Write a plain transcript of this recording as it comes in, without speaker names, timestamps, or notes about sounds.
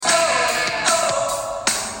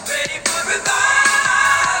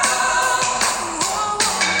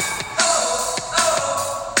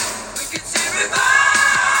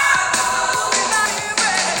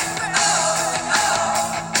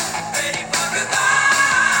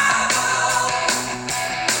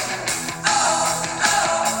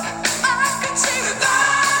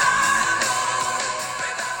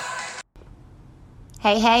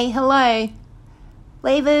Hey, hello,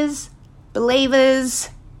 leavers, believers,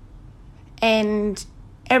 and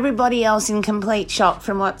everybody else in complete shock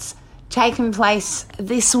from what's taken place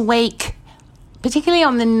this week, particularly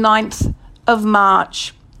on the 9th of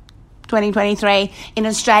March, 2023, in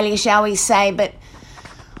Australia, shall we say. But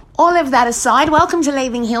all of that aside, welcome to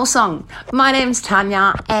Leaving Hillsong. My name's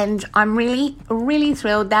Tanya, and I'm really, really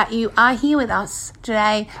thrilled that you are here with us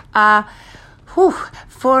today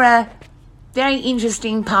for a very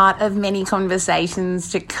interesting part of many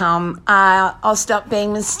conversations to come. I'll stop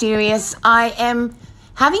being mysterious. I am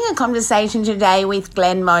having a conversation today with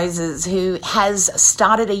Glen Moses, who has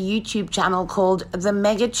started a YouTube channel called The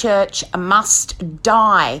Mega Church Must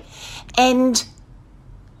Die. And,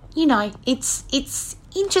 you know, it's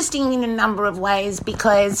interesting in a number of ways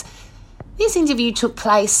because this interview took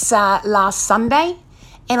place last Sunday,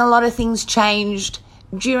 and a lot of things changed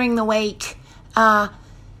during the week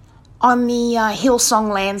on the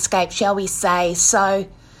Hillsong landscape, shall we say. So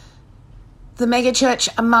the Mega Church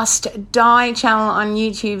Must Die channel on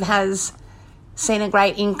YouTube has seen a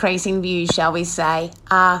great increase in views, shall we say.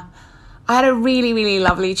 I had a really, really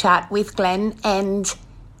lovely chat with Glen and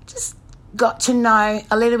just got to know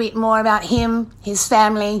a little bit more about him, his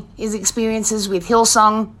family, his experiences with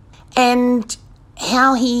Hillsong, and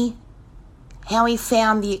how he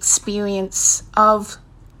found the experience of,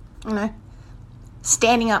 you know,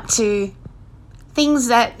 standing up to things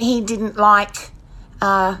that he didn't like,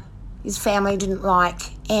 his family didn't like,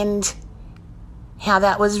 and how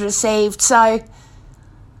that was received. So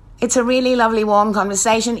it's a really lovely, warm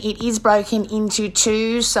conversation. It is broken into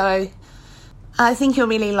two, so I think you'll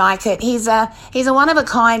really like it. He's a one of a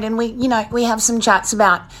kind, and we have some chats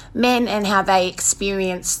about men and how they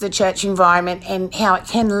experience the church environment and how it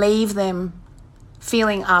can leave them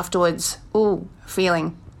feeling afterwards.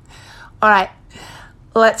 Feeling. All right.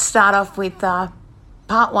 Let's start off with part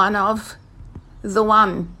one of The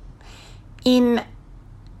One, in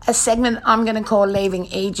a segment I'm going to call Leaving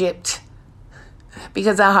Egypt,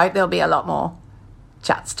 because I hope there'll be a lot more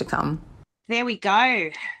chats to come. There we go.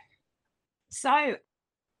 So,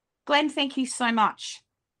 Glen, thank you so much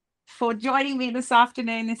for joining me this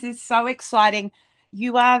afternoon. This is so exciting.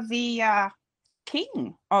 You are the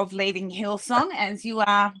king of Leaving Hillsong, as you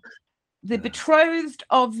are the betrothed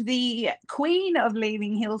of the queen of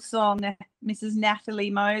Leaving Hillsong, Mrs.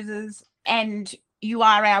 Natalie Moses, and you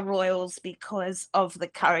are our royals because of the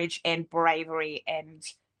courage and bravery and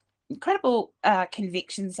incredible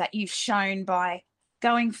convictions that you've shown by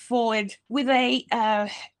going forward with a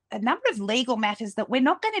number of legal matters that we're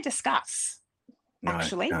not going to discuss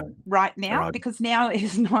right now, because now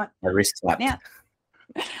is not a risk slap.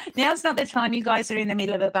 Now's not the time. You guys are in the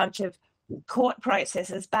middle of a bunch of court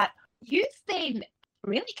processes, but you've been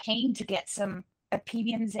really keen to get some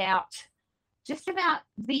opinions out just about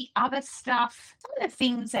the other stuff, some of the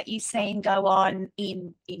things that you've seen go on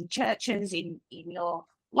in churches, in your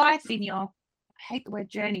life, in your, I hate the word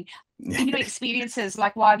journey, in your experiences,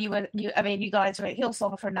 like while you guys were at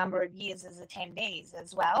Hillsong for a number of years as attendees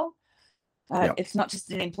as well. It's not just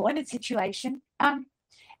an employment situation.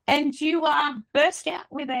 And you burst out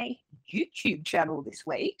with a YouTube channel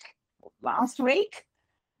last week,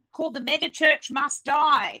 called The Mega Church Must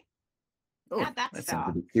Die. How'd that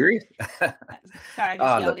start? Pretty curious. Sorry, I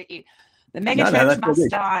just yelled at you. The Mega Church Must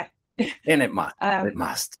Die. And it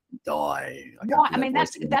must die. Why? I mean,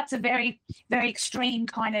 that's a very, very extreme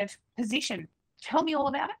kind of position. Tell me all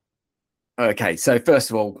about it. Okay, so first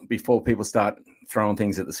of all, before people start throwing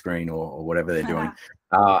things at the screen or whatever they're doing,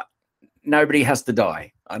 nobody has to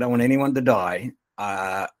die. I don't want anyone to die.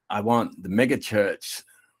 I want the mega church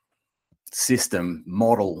system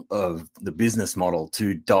model of the business model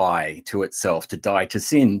to die to itself, to die to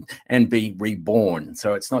sin and be reborn.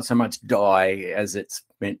 So it's not so much die as it's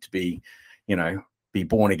meant to be, be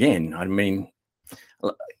born again. I mean,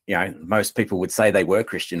 most people would say they were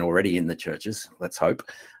Christian already in the churches, let's hope,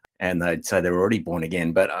 and they'd say they were already born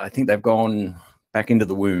again, but I think they've gone back into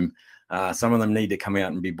the womb. Some of them need to come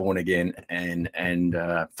out and be born again and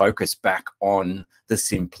focus back on the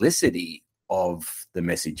simplicity of the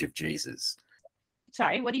message of Jesus.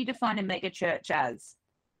 Sorry, what do you define a mega church as?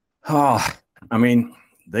 I mean,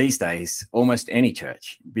 these days, almost any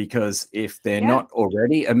church, because if they're not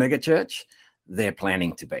already a mega church, they're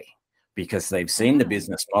planning to be, because they've seen the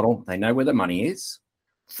business model. They know where the money is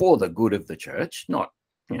for the good of the church, not,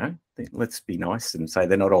 let's be nice and say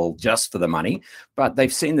they're not all just for the money, but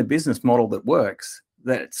they've seen the business model that works,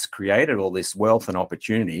 that's created all this wealth and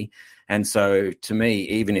opportunity. And so to me,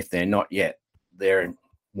 even if they're not yet, they're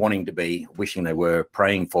wanting to be, wishing they were,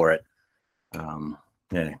 praying for it.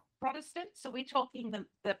 Protestants? Are we talking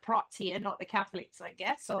the Prots here, not the Catholics, I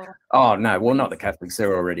guess? Or Oh no, well, not the Catholics.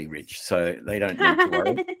 They're already rich, so they don't need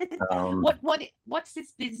to worry. What's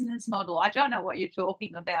this business model? I don't know what you're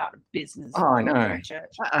talking about. Business. Oh, I know.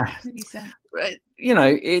 Church.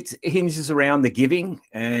 It hinges around the giving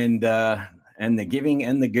and the giving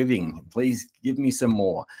and the giving. Please give me some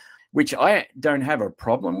more, which I don't have a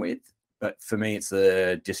problem with. But for me, it's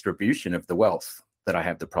the distribution of the wealth that I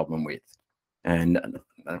have the problem with. And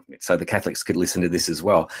so the Catholics could listen to this as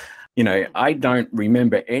well. I don't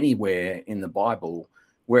remember anywhere in the Bible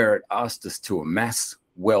where it asked us to amass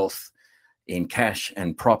wealth in cash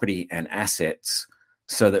and property and assets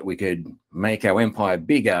so that we could make our empire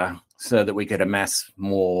bigger, so that we could amass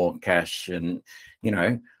more cash. And,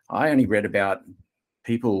 I only read about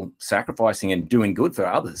people sacrificing and doing good for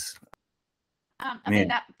others. I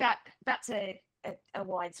mean, that's a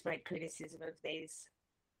widespread criticism of these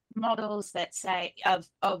models that say of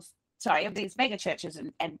these mega churches,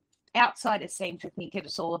 and outsiders seem to think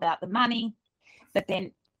it's all about the money, but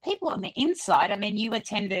then people on the inside, I mean, you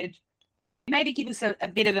attended, maybe give us a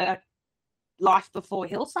bit of a life before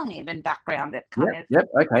Hillsong even background that kind of. Yep.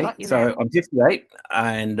 Okay. So I'm 58,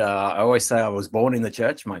 and I always say I was born in the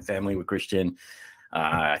church. My family were Christian.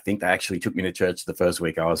 I think they actually took me to church the first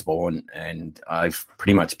week I was born, and I've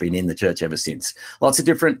pretty much been in the church ever since. Lots of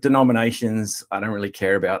different denominations. I don't really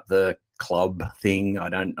care about the club thing.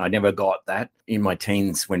 I never got that. In my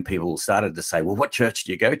teens, when people started to say, well, what church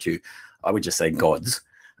do you go to? I would just say God's,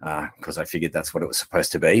 because I figured that's what it was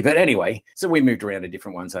supposed to be. But anyway, so we moved around to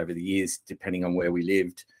different ones over the years, depending on where we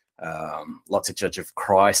lived. Lots of Church of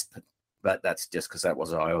Christ, but that's just because that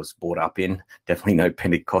was what I was brought up in. Definitely no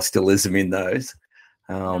Pentecostalism in those.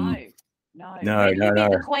 No.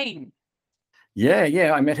 The Queen.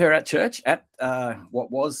 Yeah. I met her at church at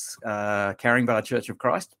what was Caringbah Church of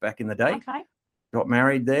Christ back in the day. Okay. Got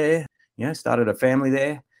married there. Started a family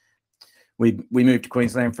there. We moved to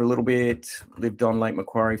Queensland for a little bit, lived on Lake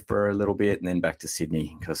Macquarie for a little bit, and then back to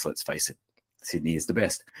Sydney, because let's face it, Sydney is the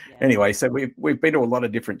best. Yeah. Anyway, so we've been to a lot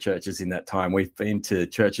of different churches in that time. We've been to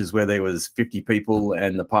churches where there was 50 people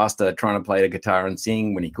and the pastor trying to play the guitar and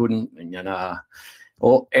sing when he couldn't, and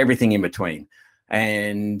everything in between.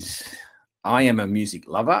 And I am a music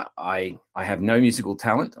lover. I have no musical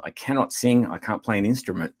talent. I cannot sing. I can't play an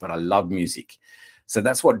instrument, but I love music. So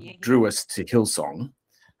that's what drew us to Hillsong.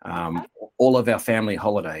 All of our family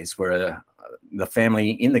holidays were the family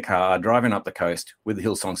in the car driving up the coast with the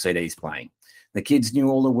Hillsong CDs playing. The kids knew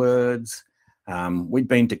all the words. We'd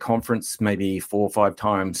been to conference maybe 4 or 5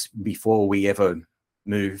 times before we ever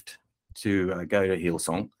moved to go to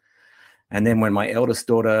Hillsong. And then when my eldest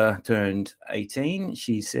daughter turned 18,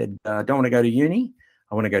 she said, I don't want to go to uni.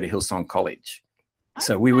 I want to go to Hillsong College. Okay.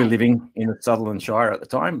 So we were living in the Sutherland Shire at the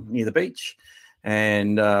time, near the beach.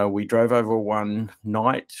 And we drove over one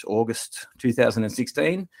night, August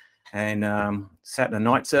 2016, and sat in a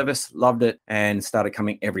night service, loved it, and started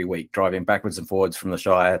coming every week, driving backwards and forwards from the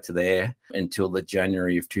Shire to there until the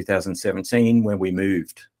January of 2017, when we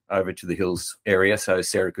moved over to the Hills area so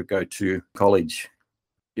Sarah could go to college.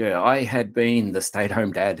 Yeah, I had been the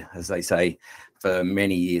stay-at-home dad, as they say, for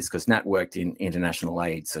many years, because Nat worked in international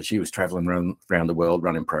aid. So she was traveling around the world,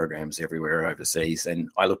 running programs everywhere overseas, and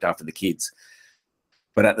I looked after the kids.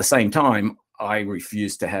 But at the same time, I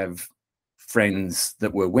refused to have friends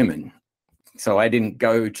that were women. So I didn't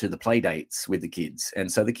go to the play dates with the kids.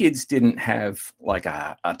 And so the kids didn't have like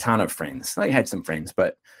a ton of friends. They had some friends,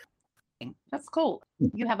 but... That's cool.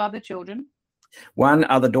 You have other children? One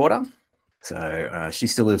other daughter. So she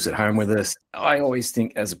still lives at home with us. I always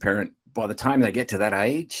think as a parent, by the time they get to that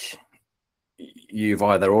age, you've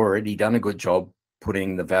either already done a good job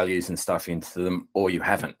putting the values and stuff into them, or you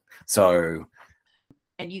haven't. So...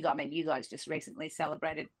 And you guys just recently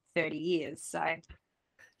celebrated 30 years. So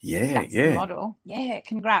that's the model. Yeah,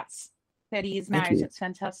 congrats. 30 years married. That's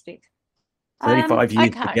fantastic. 35 years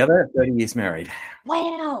together, 30 years married.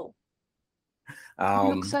 Wow.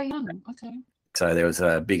 You look so young. Okay. So there was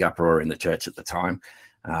a big uproar in the church at the time.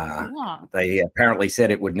 They apparently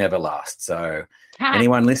said it would never last. So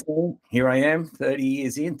anyone listening, here I am, 30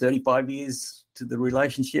 years in, 35 years to the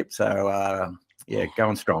relationship. So,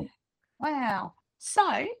 going strong. Wow. So,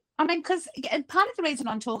 I mean, because part of the reason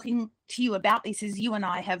I'm talking to you about this is you and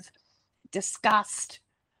I have discussed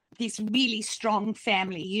this really strong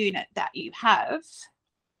family unit that you have.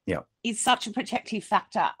 Yeah. Is such a protective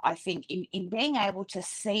factor, I think, in being able to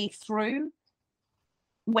see through.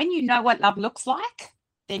 When you know what love looks like,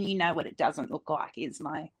 then you know what it doesn't look like, is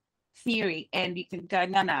my theory. And you can go,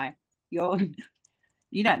 no,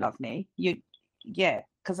 you don't love me.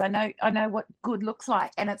 because I know what good looks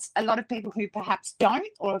like, and it's a lot of people who perhaps don't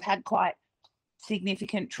or have had quite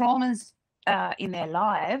significant traumas in their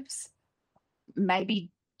lives maybe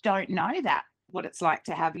don't know that what it's like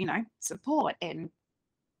to have, support and,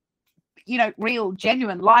 real,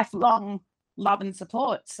 genuine, lifelong love and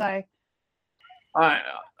support. So I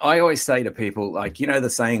always say to people, like, the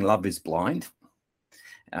saying, love is blind.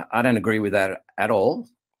 I don't agree with that at all.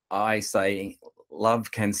 I say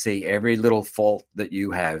love can see every little fault that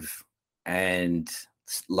you have and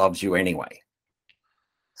loves you anyway.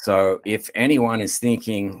 So if anyone is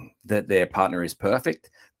thinking that their partner is perfect,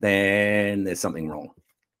 then there's something wrong.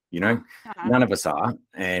 None of us are,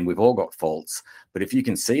 and we've all got faults. But if you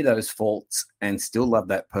can see those faults and still love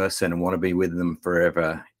that person and want to be with them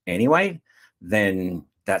forever anyway, then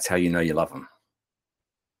that's how you know you love them.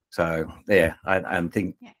 So yeah, I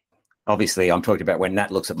think obviously I'm talking about when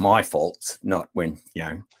Nat looks at my faults, not when, she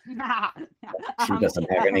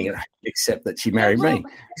doesn't have any except that she married me.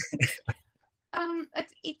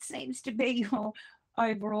 It seems to be your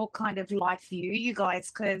overall kind of life view, you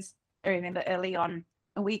guys, because I remember early on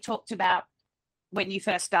we talked about when you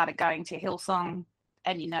first started going to Hillsong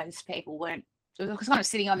and you noticed people weren't kind of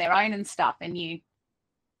sitting on their own and stuff, and you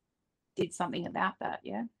did something about that.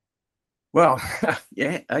 Yeah. Well,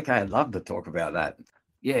 yeah. Okay. I'd love to talk about that.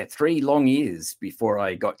 Yeah. 3 long years before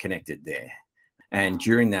I got connected there. And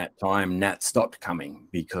during that time, Nat stopped coming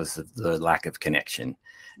because of the lack of connection.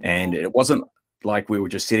 And it wasn't like we were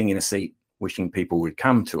just sitting in a seat wishing people would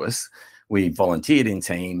come to us. We volunteered in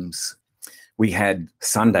teams. We had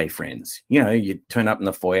Sunday friends. You turn up in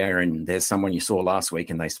the foyer and there's someone you saw last week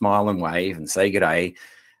and they smile and wave and say good day.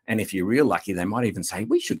 And if you're real lucky, they might even say,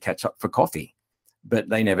 we should catch up for coffee. But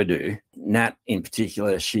they never do. Nat in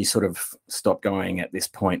particular, she sort of stopped going at this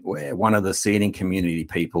point where one of the seating community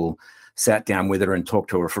people sat down with her and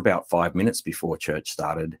talked to her for about 5 minutes before church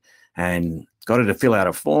started and got her to fill out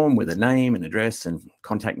a form with a name and address and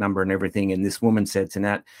contact number and everything. And this woman said to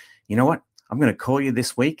Nat, you know what? I'm going to call you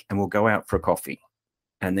this week and we'll go out for a coffee.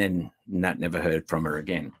 And then Nat never heard from her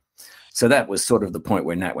again. So that was sort of the point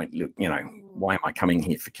where Nat went, look, why am I coming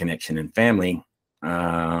here for connection and family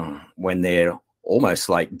when they're almost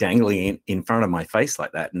like dangling in front of my face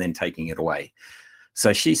like that and then taking it away?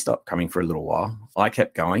 So she stopped coming for a little while. I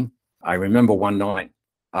kept going. I remember one night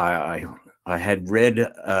I had read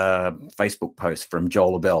a Facebook post from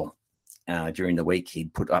Joel Abell. During the week,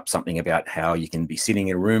 he'd put up something about how you can be sitting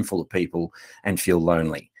in a room full of people and feel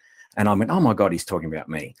lonely. And I went, oh my God, he's talking about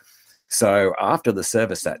me. So after the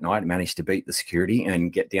service that night, I managed to beat the security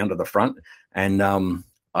and get down to the front. And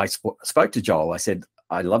I spoke to Joel. I said,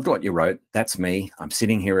 I loved what you wrote. That's me. I'm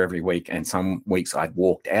sitting here every week. And some weeks I'd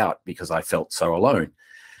walked out because I felt so alone.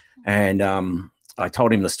 And I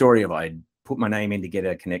told him the story of I'd put my name in to get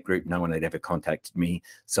a connect group. No one had ever contacted me.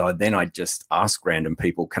 So then I just asked random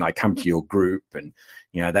people, can I come to your group? And,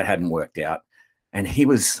 that hadn't worked out. And he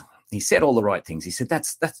said all the right things. He said,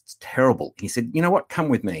 that's terrible. He said, you know what? Come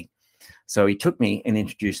with me. So he took me and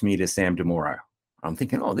introduced me to Sam DeMoro. I'm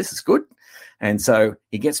thinking, oh, this is good. And so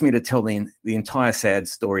he gets me to tell the entire sad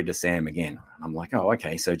story to Sam again. I'm like, oh,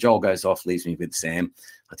 okay. So Joel goes off, leaves me with Sam.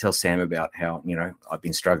 I tell Sam about how, I've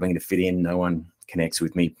been struggling to fit in. No one connects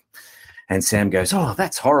with me. And Sam goes, oh,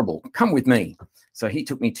 that's horrible. Come with me. So he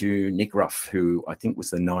took me to Nick Ruff, who I think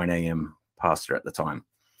was the 9 a.m. pastor at the time.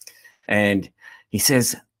 And he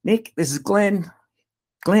says, Nick, this is Glen.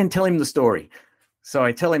 Glen, tell him the story. So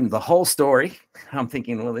I tell him the whole story. I'm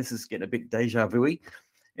thinking, well, this is getting a bit deja vu-y.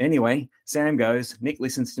 Anyway, Sam goes, Nick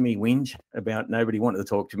listens to me whinge about nobody wanted to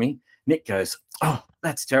talk to me. Nick goes, oh,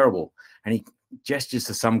 that's terrible. And he gestures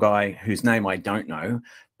to some guy whose name I don't know,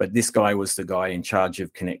 but this guy was the guy in charge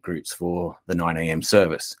of connect groups for the 9 a.m.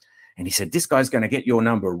 service. And he said, this guy's going to get your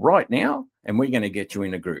number right now, and we're going to get you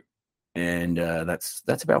in a group. And that's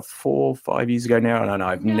about 4 or 5 years ago now, and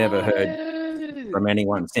I've never heard from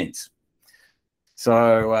anyone since.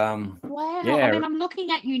 So wow. Yeah. I mean, I'm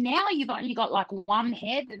looking at you now. You've only got like one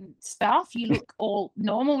head and stuff. You look all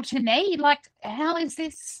normal to me. Like, how is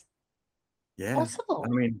this possible? I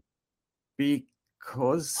mean,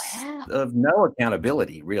 because of no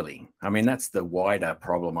accountability, really. I mean, that's the wider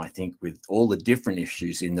problem, I think, with all the different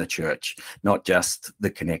issues in the church, not just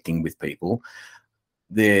the connecting with people.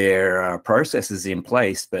 There are processes in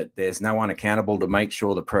place, but there's no one accountable to make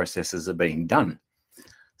sure the processes are being done.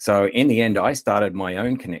 So in the end, I started my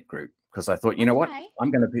own connect group because I thought, you know what, I'm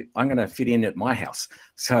going to fit in at my house.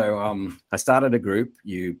 So I started a group.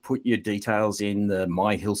 You put your details in the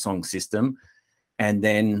My Hillsong system. And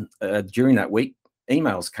then during that week,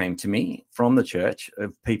 emails came to me from the church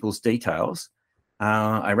of people's details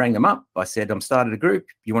I rang them up. I said, I'm started a group.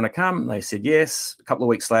 You want to come? They said yes. A couple of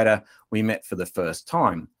weeks later, we met for the first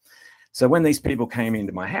time. So when these people came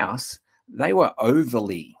into my house, they were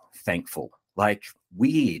overly thankful, like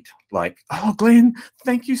weird, like, oh, Glenn,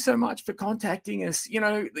 thank you so much for contacting us. You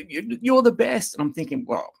know, you're the best. And I'm thinking,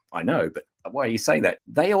 well, I know, but why are you saying that?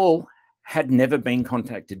 They all had never been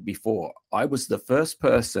contacted before. I was the first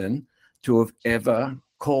person to have ever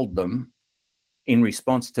called them in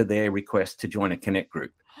response to their request to join a Connect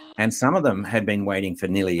group. And some of them had been waiting for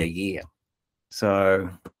nearly a year. So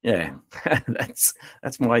yeah, that's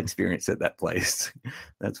my experience at that place.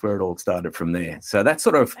 That's where it all started from there. So that's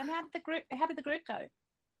sort of. And how did the group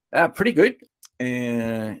go? Pretty good.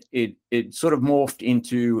 It sort of morphed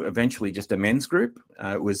into eventually just a men's group.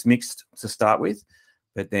 It was mixed to start with,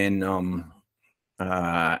 but then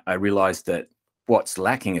I realized that what's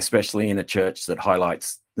lacking, especially in a church that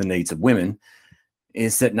highlights the needs of women,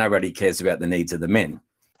 is that nobody cares about the needs of the men.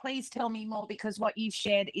 Please tell me more, because what you've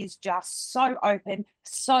shared is just so open,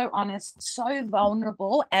 so honest, so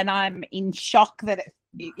vulnerable, and I'm in shock that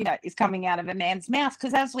it, is coming out of a man's mouth.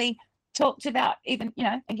 Because as we talked about, even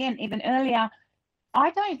even earlier, I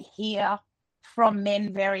don't hear from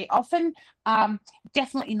men very often.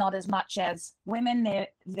 Definitely not as much as women.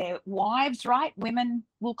 Their wives, right? Women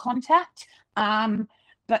will contact.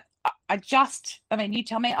 But you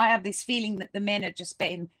tell me, I have this feeling that the men have just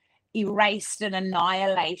been erased and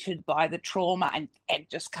annihilated by the trauma and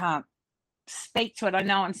just can't speak to it. I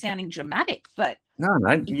know I'm sounding dramatic, but no,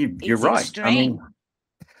 you're right. Extreme. I mean,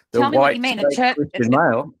 the white Christian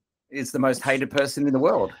male is the most hated person in the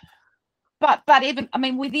world. But even,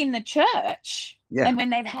 within the church, yeah. And when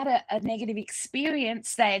they've had a negative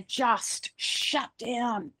experience, they're just shut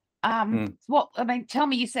down. Tell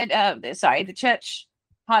me, you said, the church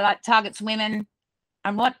targets women,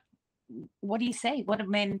 and what do you say? What do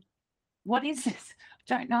men? What is this?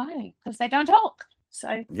 Don't know, because they don't talk.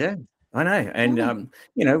 So yeah, I know. And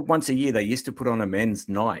once a year they used to put on a men's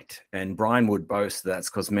night, and Brian would boast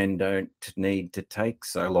that's because men don't need to take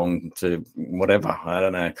so long to whatever. I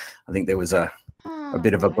don't know. I think there was a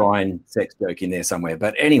bit of a Brian sex joke in there somewhere.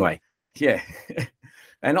 But anyway, yeah.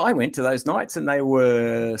 And I went to those nights, and they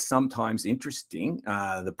were sometimes interesting.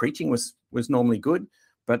 The preaching was normally good,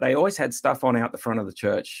 but they always had stuff on out the front of the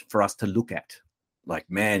church for us to look at. Like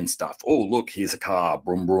man stuff. Oh, look, here's a car,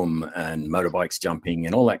 broom, broom, and motorbikes jumping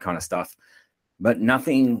and all that kind of stuff. But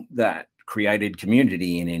nothing that created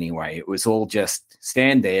community in any way. It was all just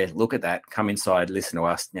stand there, look at that, come inside, listen to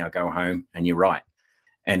us, now go home, and you're right.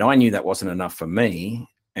 And I knew that wasn't enough for me.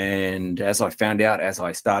 And as I found out, as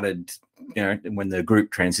I started, when the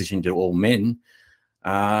group transitioned to all men,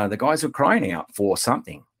 the guys were crying out for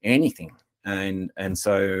something, anything. And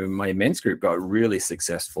so my men's group got really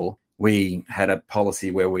successful. We had a policy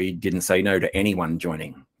where we didn't say no to anyone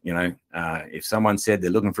joining. If someone said they're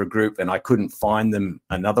looking for a group and I couldn't find them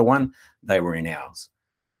another one, they were in ours.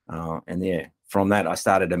 From that, I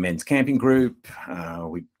started a men's camping group.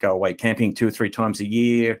 We'd go away camping 2 or 3 times a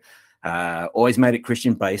year. Always made it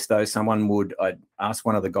Christian based, though. I'd ask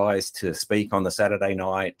one of the guys to speak on the Saturday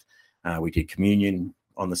night. We did communion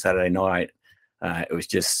on the Saturday night. It was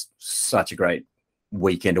just such a great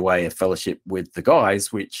weekend away of fellowship with the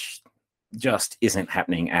guys, which just isn't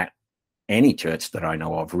happening at any church that I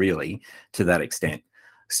know of, really, to that extent.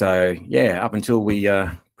 So yeah, up until we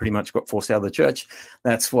pretty much got forced out of the church,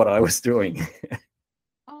 that's what I was doing.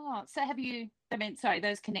 So have you,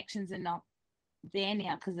 those connections are not there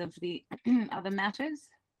now because of the other matters?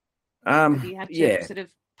 Have you had to sort of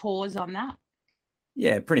pause on that?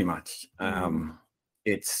 Yeah, pretty much.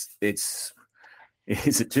 Is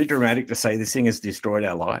it too dramatic to say this thing has destroyed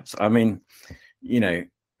our lives? I mean,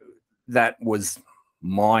 that was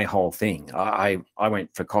my whole thing. I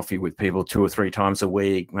went for coffee with people 2 or 3 times a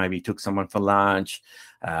week, maybe took someone for lunch,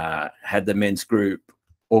 had the men's group,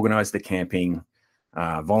 organized the camping,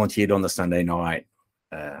 volunteered on the Sunday night.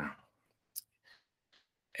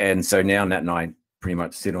 And so now Nat and I pretty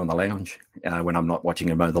much sit on the lounge when I'm not watching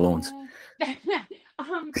them mow the lawns.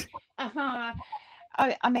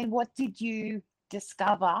 What did you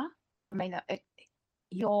discover?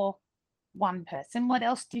 You're one person. What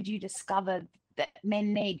else did you discover that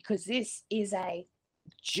men need? Because this is a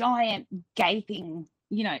giant gaping,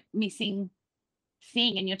 missing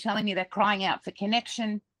thing, and you're telling me they're crying out for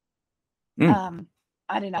connection. I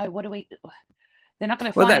don't know. They're not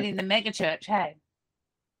going to find it in the mega church, hey?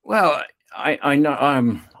 Well, I know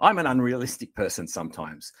I'm an unrealistic person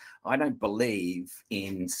sometimes. I don't believe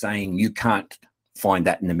in saying you can't find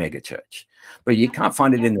that in the mega church, but you can't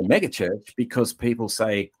find it in the mega church because people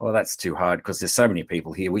say, oh, that's too hard because there's so many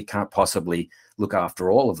people here. We can't possibly look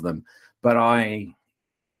after all of them. But I'm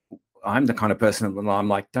the kind of person that I'm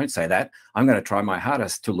like, don't say that. I'm going to try my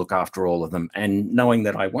hardest to look after all of them. And knowing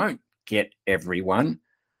that I won't get everyone,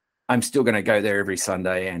 I'm still going to go there every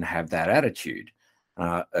Sunday and have that attitude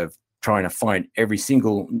of trying to find every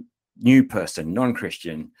single new person,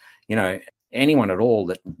 non-Christian, anyone at all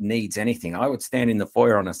that needs anything. I would stand in the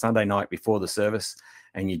foyer on a Sunday night before the service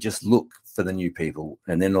and you just look for the new people.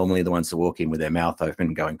 And then normally the ones that walk in with their mouth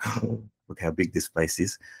open going, oh, look how big this place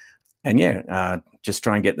is. And just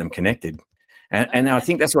try and get them connected. And I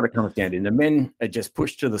think that's what it comes down to. The men are just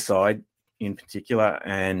pushed to the side in particular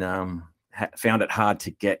and found it hard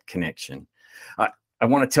to get connection. I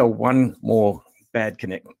want to tell one more bad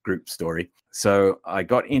connect group story. So I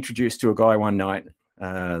got introduced to a guy one night.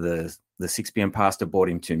 The 6 p.m. pastor brought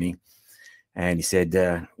him to me and he said,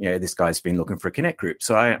 this guy's been looking for a connect group.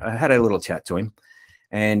 So I had a little chat to him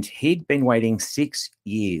and he'd been waiting 6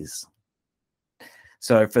 years.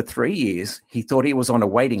 So for 3 years, he thought he was on a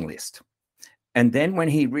waiting list. And then when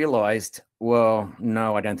he realized, well,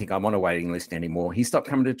 no, I don't think I'm on a waiting list anymore, he stopped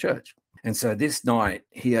coming to church. And so this night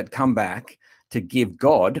he had come back to give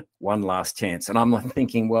God one last chance. And I'm like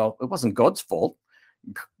thinking, well, it wasn't God's fault.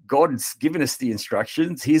 God's given us the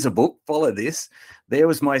instructions. Here's a book, follow this. There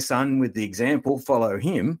was my son with the example, follow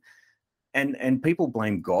him. And people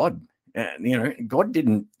blame God. God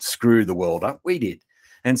didn't screw the world up. We did.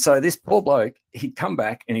 And so this poor bloke, he'd come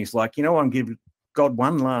back and he's like, I'm giving God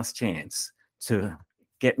one last chance to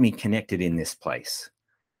get me connected in this place.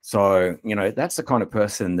 So, that's the kind of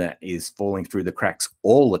person that is falling through the cracks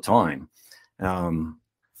all the time. I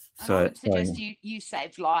would suggest you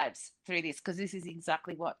saved lives through this, because this is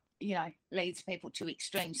exactly what, leads people to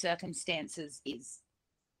extreme circumstances is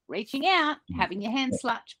reaching out, having your hand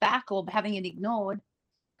slapped back or having it ignored.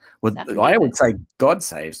 Well, I would say God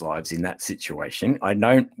saves lives in that situation. I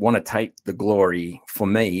don't want to take the glory for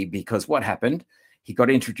me, because what happened, he got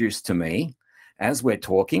introduced to me as we're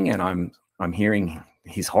talking and I'm hearing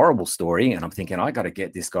his horrible story and I'm thinking, I got to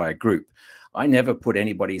get this guy a group. I never put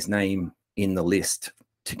anybody's name in the list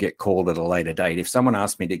to get called at a later date. If someone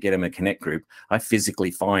asked me to get him a connect group, I physically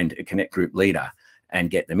find a connect group leader and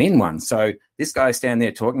get them in one. So this guy's standing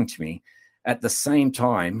there talking to me. At the same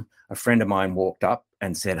time, a friend of mine walked up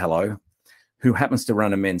and said hello, who happens to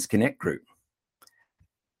run a men's connect group.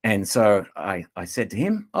 And so I said to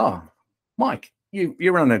him, oh, Mike, you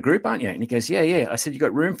run a group, aren't you? And he goes, yeah. I said, you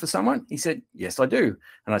got room for someone? He said, yes, I do.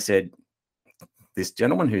 And I said, this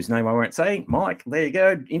gentleman whose name I won't say, Mike, there you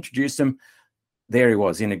go, introduced him. There he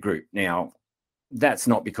was in a group. Now, that's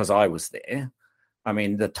not because I was there. I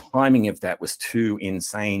mean, the timing of that was too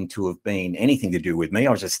insane to have been anything to do with me.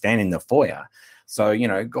 I was just standing in the foyer. So,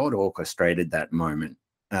 God orchestrated that moment.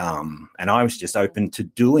 And I was just open to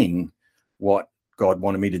doing what God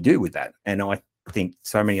wanted me to do with that. And I think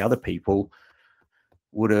so many other people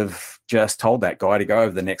would have just told that guy to go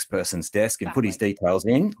over the next person's desk and put his details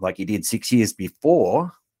in like he did 6 years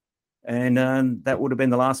before. And that would have been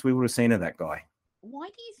the last we would have seen of that guy. Why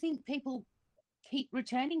do you think people keep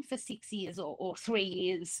returning for 6 years or 3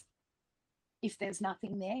 years if there's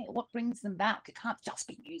nothing there? What brings them back? It can't just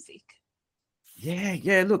be music.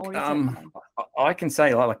 Yeah. Look, I can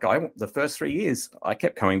say the first 3 years I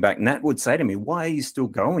kept coming back and that would say to me, why are you still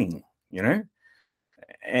going?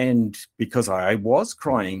 And because I was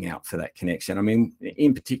crying out for that connection. I mean,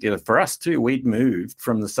 in particular for us too, we'd moved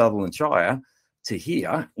from the Sutherland Shire to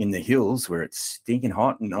here in the hills where it's stinking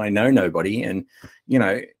hot and I know nobody. And,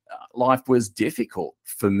 life was difficult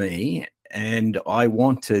for me and I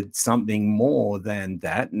wanted something more than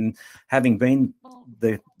that. And having been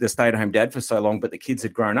the stay-at-home dad for so long, but the kids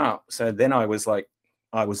had grown up. So then I was like,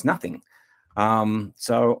 I was nothing.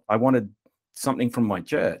 So I wanted something from my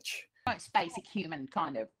church. Most basic human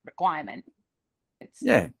kind of requirement. It's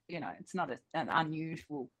not an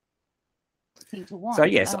unusual thing to want. So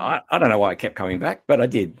yes, I don't know why I kept coming back, but I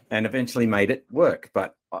did, and eventually made it work.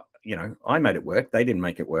 But I made it work. They didn't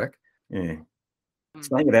make it work. Yeah.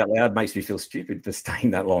 Saying it out loud makes me feel stupid for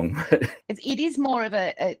staying that long. It is more of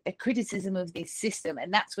a criticism of this system,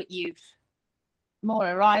 and that's what you've more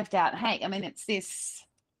arrived at. Hey, I mean, it's this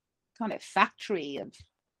kind of factory of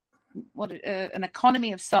what an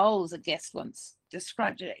economy of souls, I guess once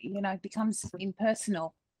described it, becomes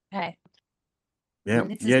impersonal. Hey. Yeah.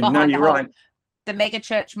 No, you're right. The mega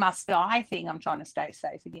church must die thing. I'm trying to stay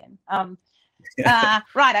safe again.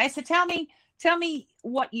 Righto. So tell me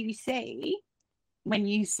what you see when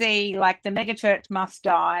you see like the mega church must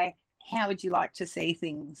die. How would you like to see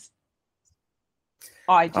things?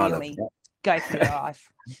 Ideally, go for your life.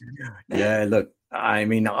 Yeah, look, I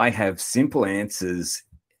mean, I have simple answers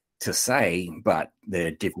to say, but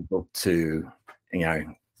they're difficult to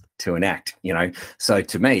to enact, So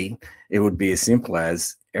to me, it would be as simple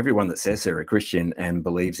as everyone that says they're a Christian and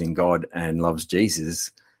believes in God and loves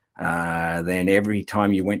Jesus, then every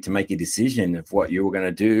time you went to make a decision of what you were going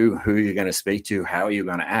to do, who you're going to speak to, how you're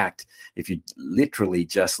going to act, if you literally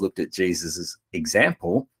just looked at Jesus's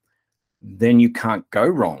example, then you can't go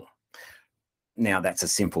wrong. Now, that's a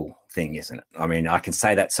simple thing, isn't it? I mean, I can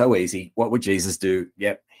say that so easy. What would Jesus do?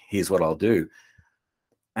 Yep, here's what I'll do.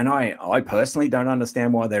 And I personally don't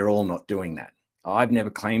understand why they're all not doing that. I've never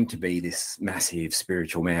claimed to be this massive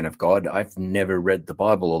spiritual man of God. I've never read the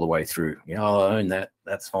Bible all the way through. I'll own that.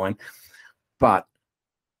 That's fine. But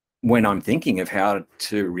when I'm thinking of how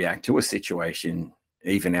to react to a situation,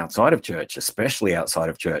 even outside of church, especially outside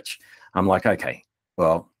of church, I'm like, okay,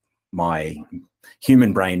 well, my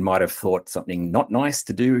human brain might have thought something not nice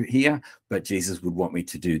to do here, but Jesus would want me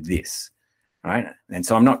to do this, right? And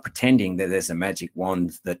so I'm not pretending that there's a magic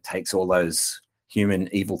wand that takes all those human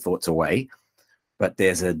evil thoughts away, but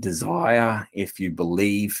there's a desire, if you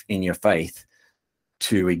believe in your faith,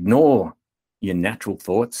 to ignore your natural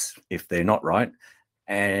thoughts if they're not right.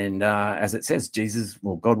 And as it says,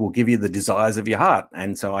 God will give you the desires of your heart.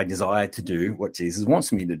 And so I desire to do what Jesus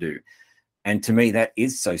wants me to do. And to me, that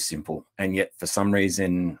is so simple. And yet, for some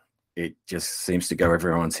reason, it just seems to go over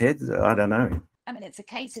everyone's head. I don't know. I mean, it's a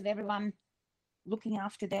case of everyone looking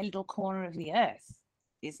after their little corner of the earth,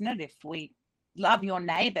 isn't it? If we love your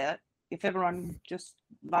neighbour, if everyone just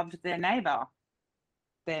loved their neighbour,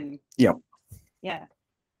 then yeah.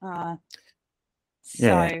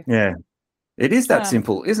 It is that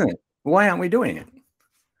simple, isn't it? Why aren't we doing it?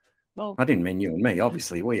 Well, I didn't mean you and me.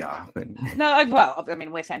 Obviously, we are. But... No, well, I mean,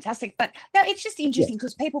 we're fantastic. But no, it's just interesting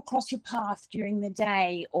because people cross your path during the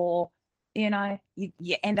day, or,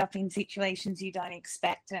 you end up in situations you don't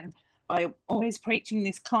expect. And I'm always preaching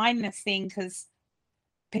this kindness thing because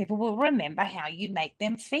people will remember how you make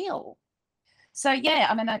them feel. So, yeah,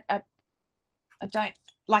 I mean, I don't,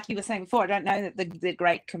 like you were saying before, I don't know that the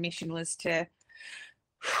Great Commission was to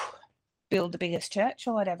build the biggest church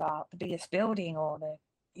or whatever, the biggest building or the,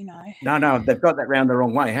 No, they've got that round the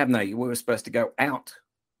wrong way, haven't they? We were supposed to go out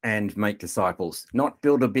and make disciples, not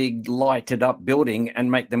build a big lighted up building and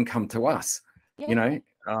make them come to us. Yeah.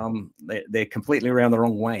 They're completely around the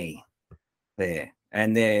wrong way there.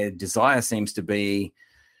 And their desire seems to be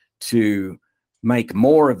to make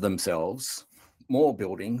more of themselves, more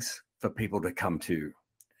buildings for people to come to.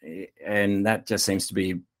 And that just seems to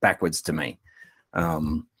be backwards to me. I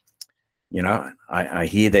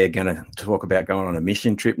hear they're going to talk about going on a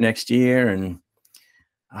mission trip next year, and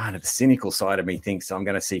the cynical side of me thinks I'm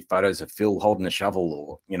going to see photos of Phil holding a shovel,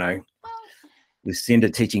 or, Lucinda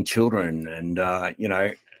teaching children, and,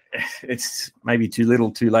 it's maybe too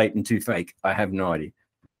little, too late, and too fake. I have no idea.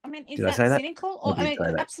 I mean, is that cynical? Or, I mean,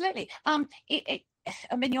 absolutely. I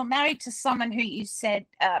mean, you're married to someone who you said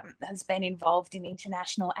has been involved in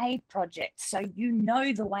international aid projects, so you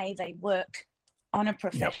know the way they work on a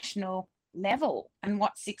professional level and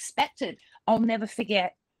what's expected. I'll never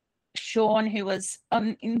forget Sean, who was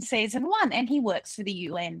in season 1, and he works for the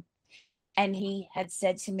UN, and he had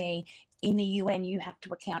said to me, in the UN you have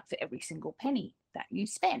to account for every single penny that you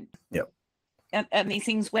spend. And these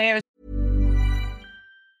things where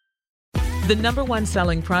The #1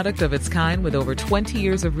 selling product of its kind with over 20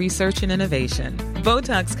 years of research and innovation.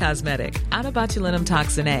 Botox Cosmetic, onabotulinum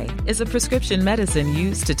toxin A, is a prescription medicine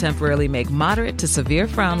used to temporarily make moderate to severe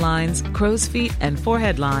frown lines, crow's feet, and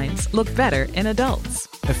forehead lines look better in adults.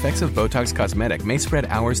 Effects of Botox Cosmetic may spread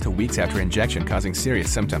hours to weeks after injection, causing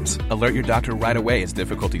serious symptoms. Alert your doctor right away as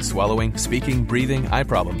difficulty swallowing, speaking, breathing, eye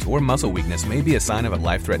problems, or muscle weakness may be a sign of a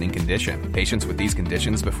life-threatening condition. Patients with these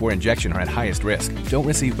conditions before injection are at highest risk. Don't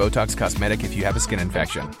receive Botox Cosmetic if you have a skin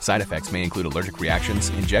infection. Side effects may include allergic reactions,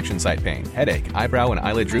 injection site pain, headache, eyebrow and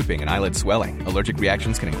eyelid drooping, and eyelid swelling. Allergic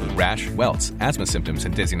reactions can include rash, welts, asthma symptoms,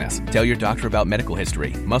 and dizziness. Tell your doctor about medical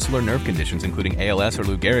history, muscle or nerve conditions including ALS or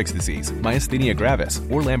Lou Gehrig's disease, myasthenia gravis,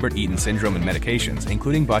 or Lambert-Eaton syndrome, and medications,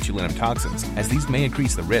 including botulinum toxins, as these may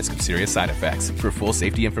increase the risk of serious side effects. For full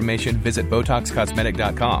safety information, visit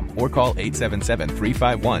BotoxCosmetic.com or call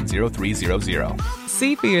 877-351-0300.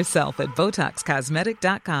 See for yourself at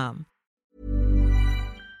BotoxCosmetic.com.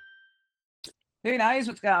 Who knows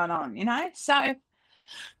what's going on, So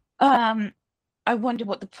I wonder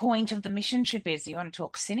what the point of the mission trip is. You want to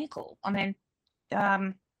talk cynical? I mean,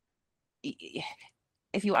 I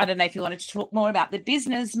don't know if you wanted to talk more about the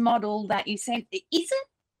business model that you said. Is it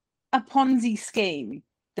a Ponzi scheme,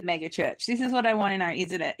 the mega church? This is what I want to know.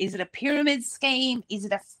 Is it a pyramid scheme? Is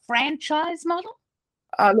it a franchise model?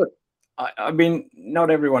 Look, I mean, not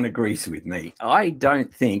everyone agrees with me. I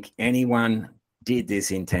don't think anyone did this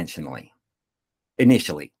intentionally,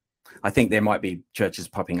 initially. I think there might be churches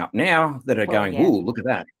popping up now that are going, "Ooh, look at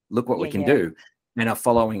that! Look what we can do," and are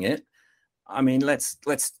following it. I mean, let's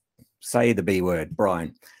say the B word,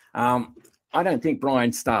 Brian. I don't think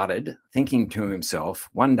Brian started thinking to himself,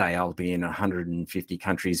 "One day I'll be in 150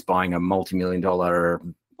 countries buying a multi-million-dollar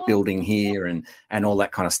building here and all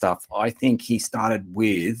that kind of stuff." I think he started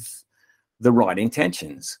with the right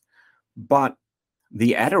intentions, but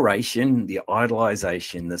the adoration, the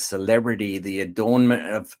idolization, the celebrity, the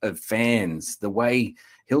adornment of fans, the way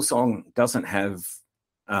Hillsong doesn't have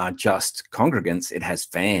just congregants, it has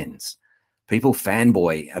fans. People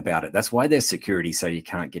fanboy about it. That's why there's security, so you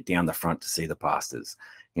can't get down the front to see the pastors,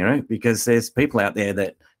 because there's people out there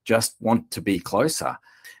that just want to be closer.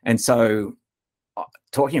 And so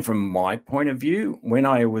talking from my point of view, when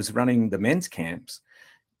I was running the men's camps,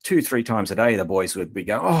 2-3 times a day, the boys would be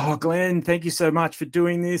going, "Oh, Glenn, thank you so much for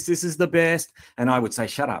doing this. This is the best." And I would say,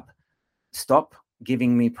 "Shut up. Stop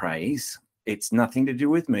giving me praise. It's nothing to do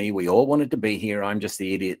with me. We all wanted to be here. I'm just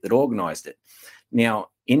the idiot that organized it." Now,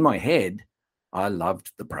 in my head, I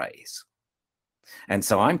loved the praise. And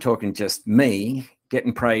so I'm talking just me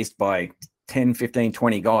getting praised by 10, 15,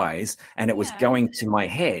 20 guys, and it was going to my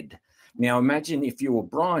head. Now, imagine if you were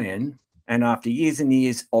Brian, and after years and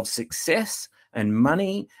years of success and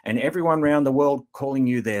money and everyone around the world calling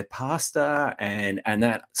you their pastor and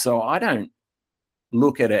that. So I don't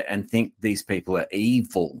look at it and think these people are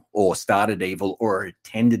evil or started evil or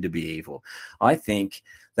intended to be evil. I think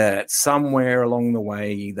that somewhere along the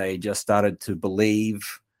way, they just started to believe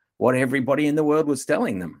what everybody in the world was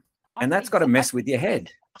telling them. And that's got to mess with your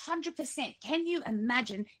head. 100%. Can you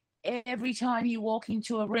imagine every time you walk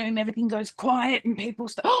into a room, everything goes quiet and people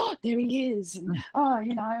start, "Oh, there he is." And,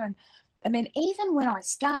 and I mean, even when I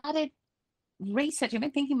started researching, I've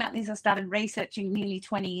been thinking about this, I started researching nearly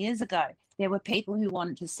 20 years ago. There were people who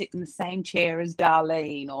wanted to sit in the same chair as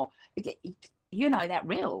Darlene or, that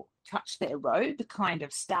real touch their robe kind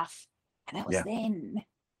of stuff. And that was then.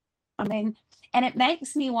 I mean, and it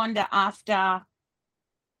makes me wonder after.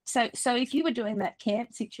 So if you were doing that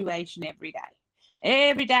camp situation every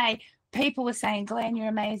day, people were saying, "Glenn, you're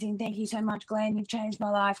amazing. Thank you so much, Glenn. You've changed my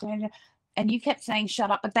life." And you kept saying,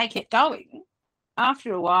 "Shut up," but they kept going.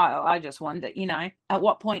 After a while, I just wondered, at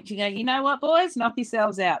what point do you go, "You know what, boys, knock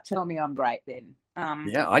yourselves out. Tell me I'm great then."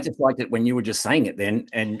 I just liked it when you were just saying it then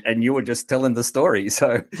and you were just telling the story.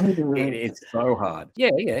 So it's so hard.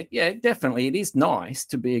 Yeah, definitely. It is nice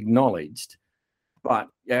to be acknowledged. But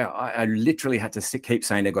I literally had to keep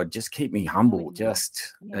saying to God, just keep me humble.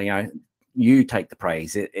 Just, you take the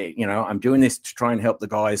praise. I'm doing this to try and help the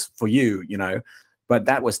guys for you, but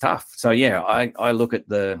that was tough. So, I look at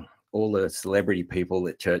all the celebrity people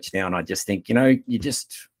at church now, and I just think, you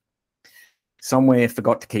just somewhere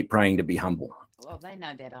forgot to keep praying to be humble. Well, they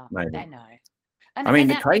know better. Maybe. They know.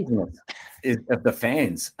 The craziness is of the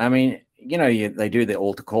fans. I mean, they do their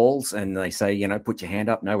altar calls and they say, put your hand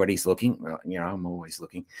up. Nobody's looking. Well, I'm always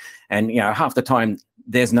looking. And, half the time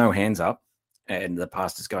there's no hands up and the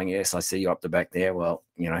pastor's going, "Yes, I see you up the back there." Well,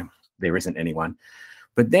 there isn't anyone.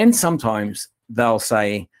 But then sometimes they'll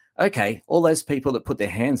say, "Okay, all those people that put their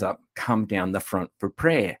hands up, come down the front for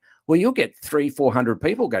prayer." Well, you'll get 300-400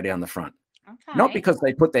 people go down the front. Okay. Not because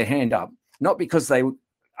they put their hand up, not because they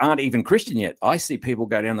aren't even Christian yet. I see people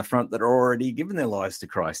go down the front that are already given their lives to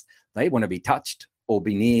Christ. They want to be touched or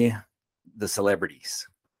be near the celebrities.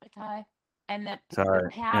 Okay. And the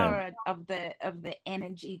power of the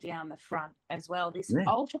energy down the front as well. This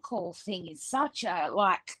altar call thing is such a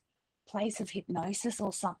place of hypnosis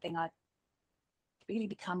or something. I really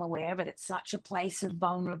become aware of it. It's such a place of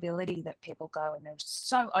vulnerability that people go and they're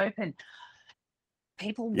so open.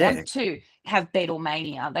 People want to have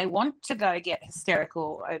Beatlemania. They want to go get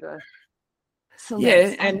hysterical over celebs.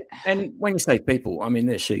 Yeah, and when you say people, I mean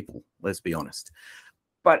they're sheeple. Let's be honest.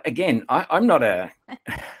 But again, I'm not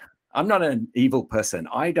an evil person.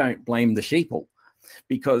 I don't blame the sheeple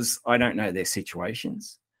because I don't know their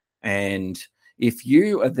situations. And if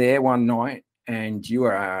you are there one night and you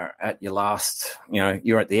are at your last,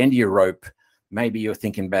 you're at the end of your rope, maybe you're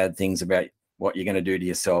thinking bad things about what you're going to do to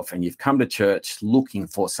yourself, and you've come to church looking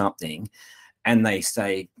for something, and they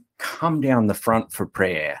say, "Come down the front for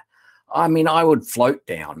prayer." I mean, I would float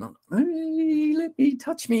down. "Hey, let me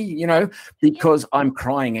touch me, because I'm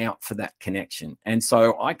crying out for that connection. And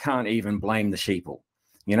so I can't even blame the sheeple.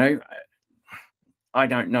 I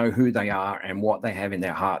don't know who they are and what they have in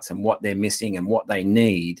their hearts and what they're missing and what they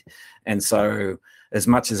need. And so as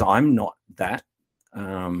much as I'm not that,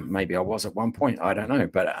 maybe I was at one point, I don't know,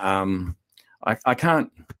 but I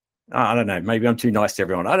can't, I don't know, maybe I'm too nice to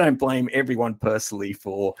everyone. I don't blame everyone personally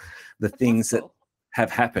for the things that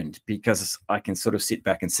have happened, because I can sort of sit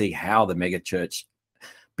back and see how the mega church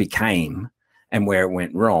became and where it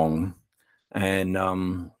went wrong.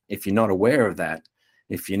 And if you're not aware of that,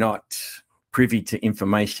 if you're not privy to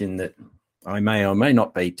information that I may or may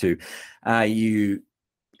not be to,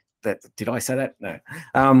 did I say that?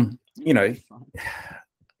 No.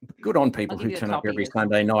 Good on people who turn up every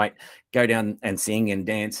Sunday night, go down and sing and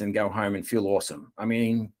dance and go home and feel awesome. I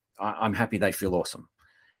mean, I'm happy they feel awesome.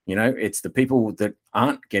 It's the people that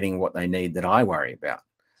aren't getting what they need that I worry about.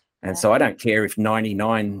 And so I don't care if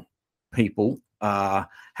 99 people are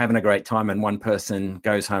having a great time and one person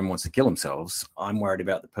goes home and wants to kill themselves. I'm worried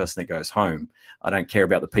about the person that goes home. I don't care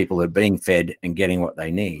about the people that are being fed and getting what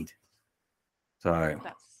they need. So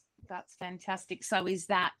that's fantastic. So is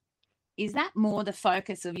that more the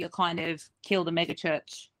focus of your kind of kill the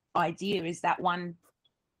megachurch idea? Is that one,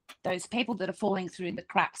 those people that are falling through the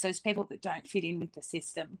cracks, those people that don't fit in with the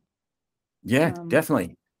system? Yeah,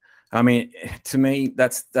 definitely. I mean, to me,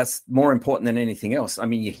 that's more important than anything else. I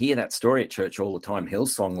mean, you hear that story at church all the time.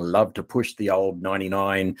 Hillsong love to push the old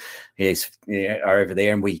 99 are over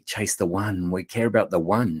there, and we chase the one. We care about the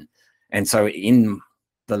one. And so in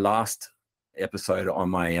the last episode on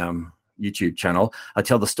my YouTube channel, I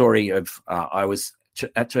tell the story of I was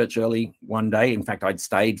at church early one day. In fact, I'd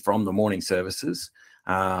stayed from the morning services.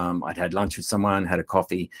 I'd had lunch with someone, had a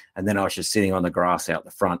coffee, and then I was just sitting on the grass out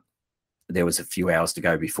the front. There was a few hours to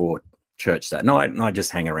go before church that night, and I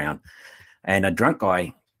just hang around. And a drunk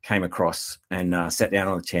guy came across and sat down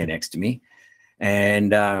on the chair next to me,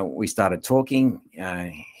 and we started talking.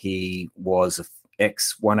 He was an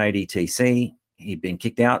ex-180 TC. He'd been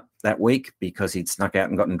kicked out that week because he'd snuck out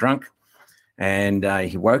and gotten drunk. And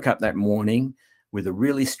he woke up that morning with a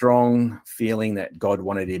really strong feeling that God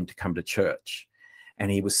wanted him to come to church. And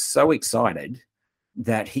he was so excited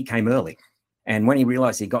that he came early. And when he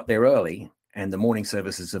realized he got there early and the morning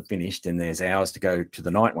services have finished and there's hours to go to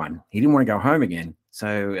the night one, he didn't want to go home again.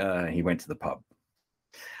 So he went to the pub.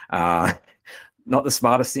 Not the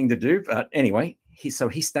smartest thing to do, but anyway, he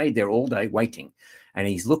stayed there all day waiting. And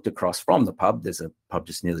he's looked across from the pub. There's a pub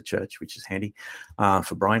just near the church, which is handy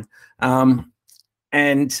for Brian. Did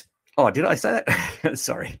I say that?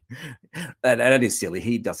 Sorry. That is silly.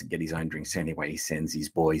 He doesn't get his own drinks anyway. He sends his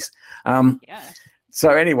boys.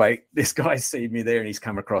 So anyway, this guy seen me there and he's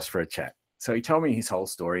come across for a chat. So he told me his whole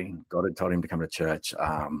story. God had told him to come to church,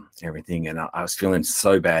 everything. And I was feeling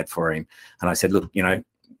so bad for him. And I said, look,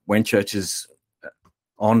 when church is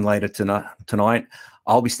on later tonight,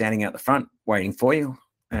 I'll be standing out the front waiting for you.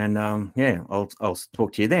 And I'll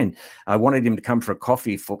talk to you then. I wanted him to come for a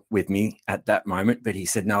coffee with me at that moment, but he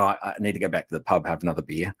said, no, I need to go back to the pub, have another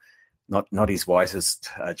beer. Not his wisest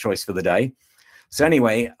choice for the day. So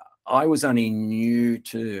anyway, I was only new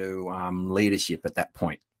to leadership at that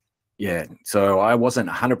point. Yeah, so I wasn't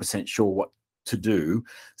 100% sure what to do.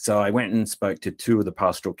 So I went and spoke to two of the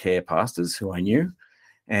pastoral care pastors who I knew.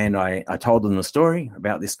 And I told them the story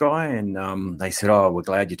about this guy, and they said, oh, we're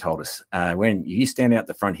glad you told us. When you stand out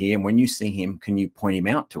the front here, and when you see him, can you point him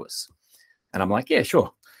out to us? And I'm like, yeah,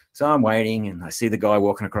 sure. So I'm waiting, and I see the guy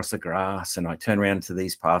walking across the grass, and I turn around to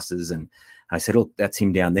these pastors, and I said, look, that's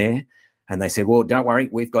him down there. And they said, well, don't worry,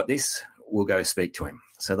 we've got this. We'll go speak to him.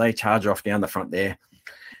 So they charge off down the front there,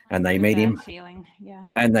 and they meet him,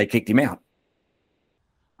 and they kicked him out.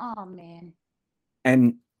 Oh, man.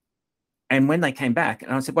 And when they came back,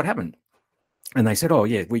 and I said, what happened? And they said, oh,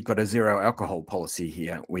 yeah, we've got a zero alcohol policy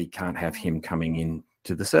here. We can't have him coming in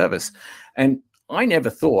to the service. And I never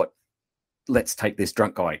thought, let's take this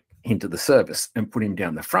drunk guy into the service and put him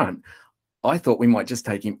down the front. I thought we might just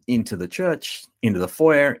take him into the church, into the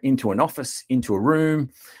foyer, into an office, into a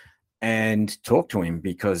room, and talk to him,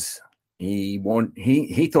 because he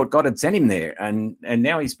thought God had sent him there. And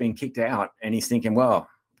now he's been kicked out, and he's thinking, well,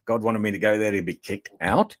 God wanted me to go there to be kicked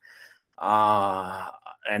out.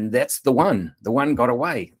 And that's the one got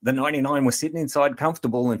away. The 99 was sitting inside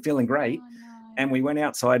comfortable and feeling great. Oh, no. And we went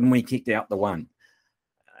outside and we kicked out the one.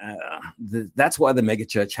 That's why the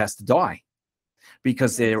megachurch has to die,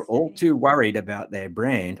 because they're all too worried about their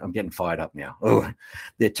brand. I'm getting fired up now. Oh,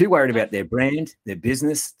 they're too worried about their brand, their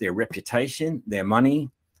business, their reputation, their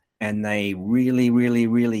money. And they really, really,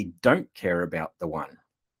 really don't care about the one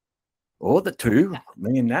or the two.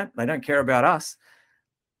 Me and that, they don't care about us.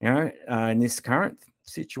 In this current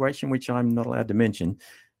situation, which I'm not allowed to mention,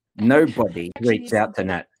 nobody reached out to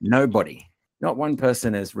Nat. Nobody. Not one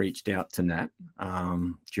person has reached out to Nat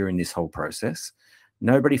during this whole process.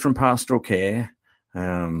 Nobody from pastoral care.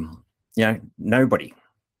 Nobody.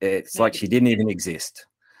 It's like she didn't even exist.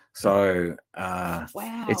 So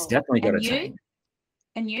it's definitely got to change.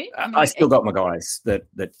 And you? I still got my guys that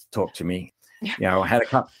talk to me. I had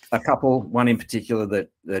a couple, one in particular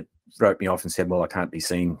that wrote me off and said, well, I can't be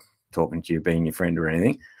seen talking to you, being your friend or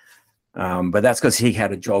anything. But that's because he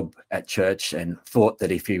had a job at church and thought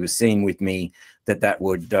that if he was seen with me, that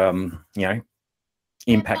would,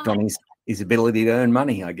 impact on his ability to earn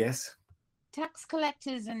money, I guess. Tax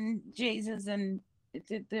collectors and Jesus and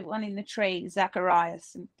the one in the tree,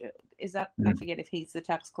 Zacharias, and is that, I forget if he's the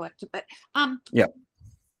tax collector, but yeah.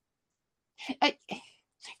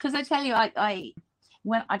 Because I tell you,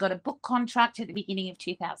 when I got a book contract at the beginning of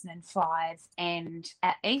 2005, and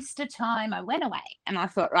at Easter time I went away and I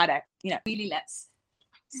thought, righto, really let's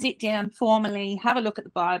sit down formally, have a look at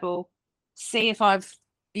the Bible, see if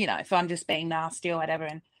if I'm just being nasty or whatever,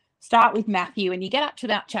 and start with Matthew. And you get up to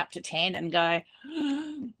about chapter 10 and go,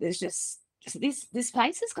 there's just this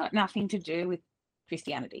place has got nothing to do with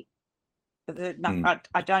Christianity.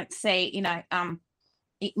 I don't see,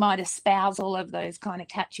 it might espouse all of those kind of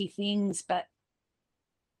catchy things, but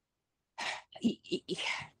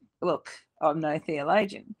look, I'm no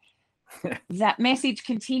theologian. That message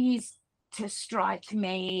continues to strike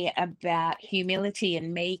me about humility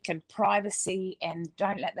and meek and privacy, and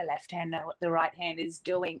don't let the left hand know what the right hand is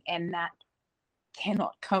doing, and that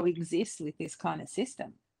cannot coexist with this kind of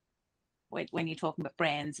system when you're talking about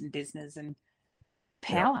brands and business and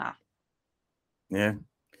power. Yeah.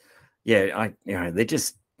 They're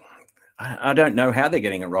just, I don't know how they're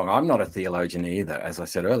getting it wrong. I'm not a theologian either. As I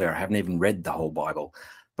said earlier, I haven't even read the whole Bible,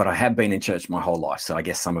 but I have been in church my whole life. So I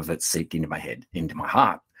guess some of it's seeped into my head, into my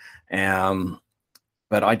heart.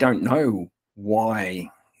 But I don't know why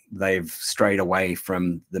they've strayed away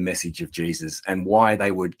from the message of Jesus and why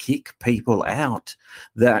they would kick people out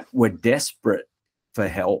that were desperate for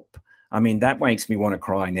help. I mean, that makes me want to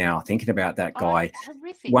cry now, thinking about that guy,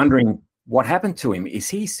 wondering what happened to him. Is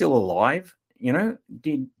he still alive?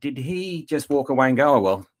 Did he just walk away and go, oh,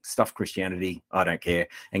 well, stuff Christianity, I don't care,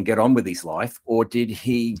 and get on with his life? Or did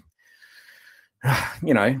he,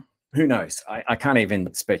 who knows? I can't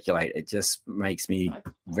even speculate. It just makes me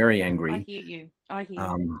very angry. I hear you.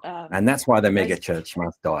 And that's why the mega church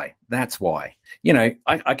must die. That's why.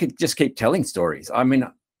 I could just keep telling stories. I mean,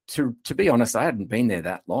 to be honest, I hadn't been there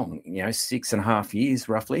that long, 6.5 years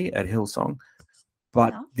roughly at Hillsong.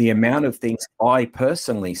 But the amount of things I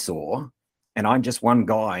personally saw, and I'm just one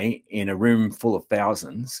guy in a room full of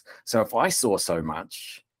thousands. So if I saw so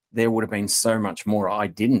much, there would have been so much more I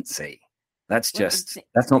didn't see. That's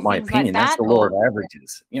not my opinion. That's the law of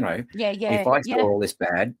averages. If I saw all this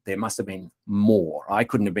bad, there must have been more. I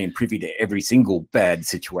couldn't have been privy to every single bad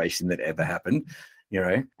situation that ever happened.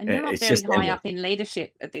 And you're not very high up in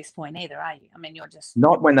leadership at this point either, are you? I mean, you're just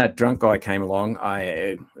not when that drunk guy came along.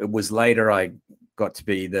 It was later I got to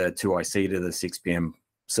be the 2IC to the 6 p.m.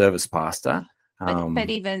 service pastor. But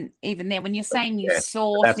even there, when you're saying you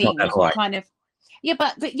saw things, what kind of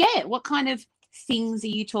what kind of things are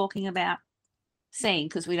you talking about seeing?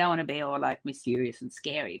 Because we don't want to be all like mysterious and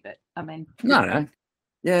scary, but I mean, no.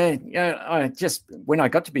 I just, when I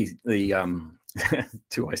got to be the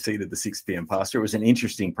 2IC to the 6 p.m. pastor, it was an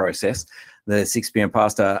interesting process. The 6 p.m.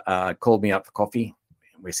 pastor called me up for coffee.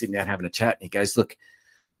 We're sitting down having a chat. And he goes, look,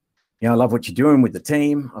 I love what you're doing with the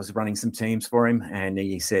team. I was running some teams for him. And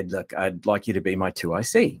he said, look, I'd like you to be my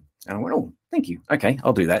 2IC. And I went, oh, thank you. Okay,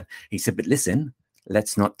 I'll do that. He said, but listen,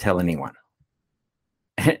 let's not tell anyone.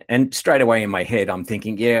 And straight away in my head, I'm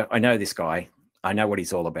thinking, yeah, I know this guy. I know what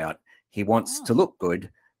he's all about. He wants to look good,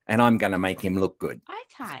 and I'm going to make him look good.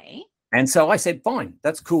 Okay. And so I said, fine,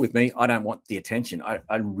 that's cool with me. I don't want the attention. I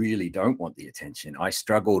really don't want the attention. I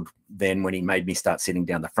struggled then when he made me start sitting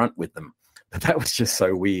down the front with them. But that was just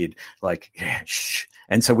so weird. Like, yeah, shh.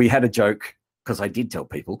 And so we had a joke, because I did tell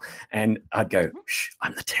people, and I'd go, shh,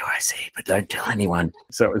 I'm the 2IC, but don't tell anyone.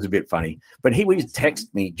 So it was a bit funny. But he would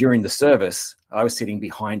text me during the service. I was sitting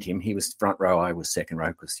behind him. He was front row. I was second row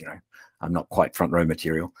because, I'm not quite front row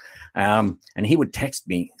material. And he would text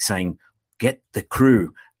me saying, get the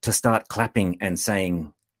crew to start clapping and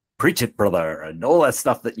saying, preach it, brother, and all that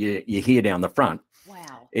stuff that you hear down the front.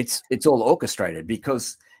 Wow. It's all orchestrated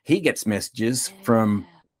because he gets messages from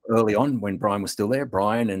early on when Brian was still there,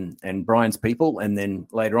 Brian and Brian's people. And then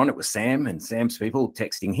later on it was Sam and Sam's people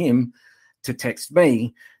texting him to text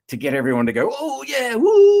me to get everyone to go, oh yeah,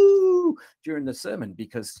 woo, during the sermon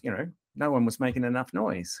because, no one was making enough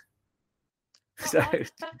noise. So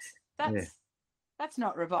that's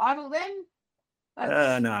not revival then.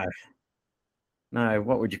 No.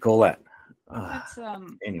 What would you call that? That's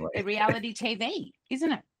anyway, a reality TV,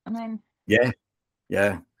 isn't it? I mean,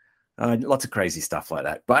 yeah. Lots of crazy stuff like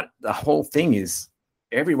that. But the whole thing is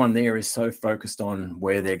everyone there is so focused on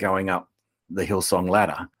where they're going up the Hillsong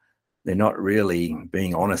ladder they're not really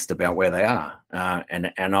being honest about where they are.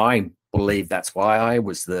 And I believe that's why I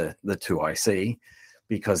was the 2IC,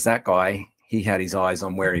 because that guy, he had his eyes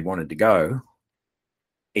on where he wanted to go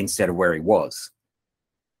instead of where he was,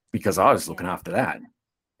 because I was looking after that.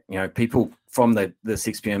 You know, people from the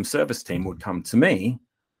 6 p.m. service team would come to me,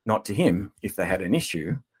 not to him, if they had an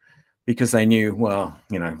issue, because they knew, well,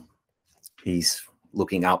 you know, he's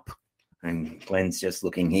looking up and Glen's just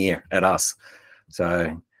looking here at us.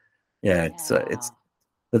 So, yeah,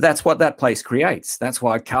 but that's what that place creates. That's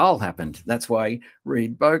why Carl happened. That's why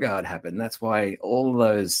Reed Bogart happened. That's why all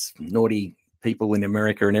those naughty people in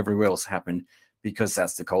America and everywhere else happened, because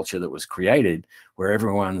that's the culture that was created, where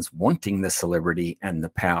everyone's wanting the celebrity and the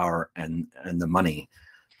power and the money.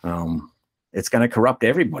 It's going to corrupt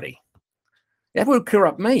everybody. That would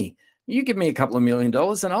corrupt me. You give me a couple of $1 million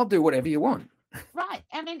and I'll do whatever you want. Right.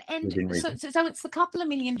 I mean, and so it's the couple of $1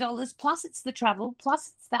 million, plus it's the travel,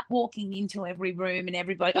 plus it's that walking into every room and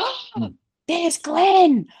everybody, oh, there's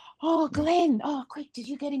Glen. Oh, Glen. Oh, quick, did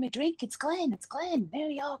you get him a drink? It's Glen. It's Glen. There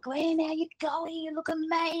you are, Glen. How you going? You look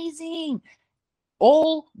amazing.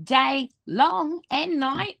 All day long and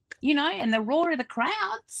night, you know, and the roar of the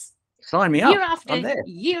crowds. Sign me up. Year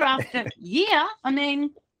after year. I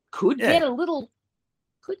mean, could get a little,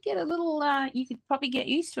 you could probably get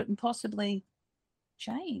used to it and possibly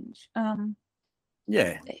change.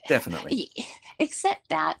 Yeah, definitely. Except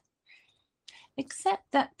that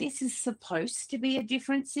this is supposed to be a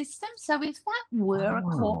different system. So if that were a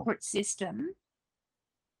corporate system,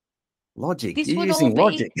 logic. This You're would using all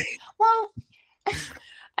logic. be, well,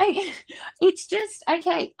 it's just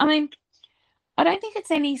okay. I mean, I don't think it's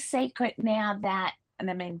any secret now that, and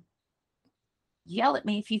I mean, yell at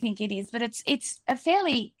me if you think it is, but it's a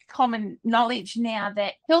fairly common knowledge now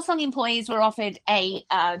that Hillsong employees were offered a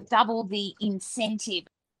double the incentive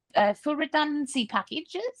for redundancy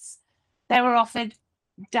packages. They were offered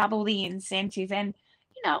double the incentive, and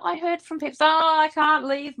you know, I heard from people, "Oh, I can't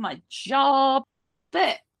leave my job,"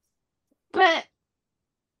 but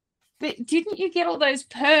didn't you get all those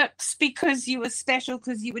perks because you were special,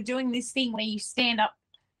 because you were doing this thing where you stand up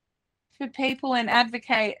for people and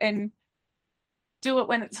advocate and do it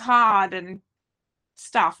when it's hard and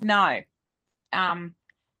stuff? No. And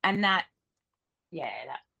that,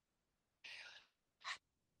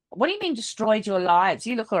 what do you mean destroyed your lives?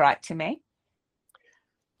 You look all right to me.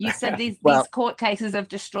 You said these court cases have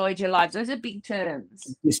destroyed your lives. Those are big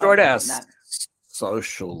terms. Destroyed our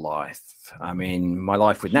social life. I mean, my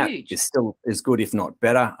life with Nat is still as good, if not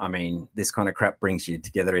better. I mean, this kind of crap brings you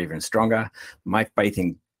together even stronger. My faith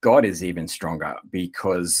in God is even stronger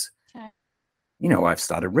because, you know, I've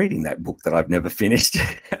started reading that book that I've never finished,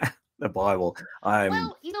 the Bible.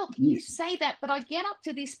 Well, you know, you say that, but I get up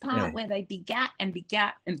to this part where they begat, and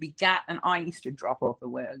I used to drop off the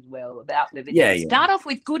word as well about living. Start off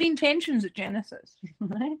with good intentions at Genesis.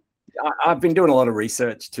 I've been doing a lot of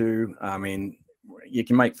research too. I mean, you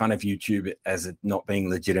can make fun of YouTube as it not being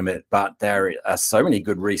legitimate, but there are so many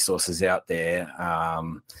good resources out there.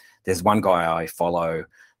 There's one guy I follow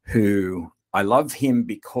who I love him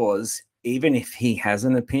because even if he has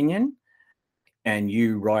an opinion and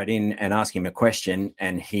you write in and ask him a question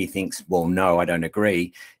and he thinks, well, no, I don't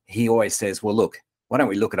agree, he always says, well, look, why don't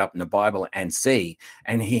we look it up in the Bible and see?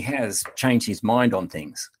 And he has changed his mind on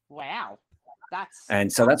things. Wow.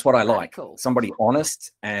 So that's what I like. Cool. Somebody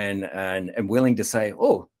honest and willing to say,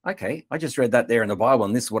 oh, okay, I just read that there in the Bible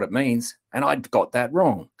and this is what it means. And I got that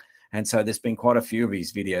wrong. And so there's been quite a few of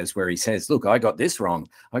his videos where he says, look, I got this wrong.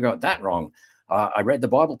 I got that wrong. I read the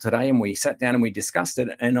Bible today and we sat down and we discussed it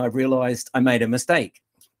and I realized I made a mistake.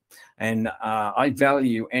 And I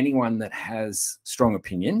value anyone that has strong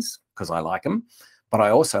opinions because I like them. But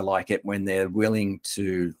I also like it when they're willing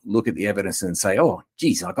to look at the evidence and say, oh,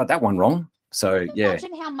 geez, I got that one wrong. So,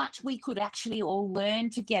 imagine how much we could actually all learn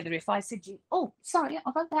together if I said, oh, sorry,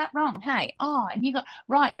 I got that wrong. Hey, and you got,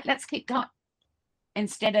 right, let's keep going.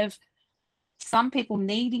 Instead of some people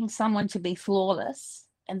needing someone to be flawless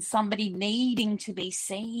and somebody needing to be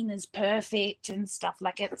seen as perfect and stuff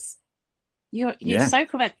like it's, you're so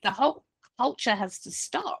correct. The whole culture has to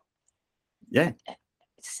stop. Yeah.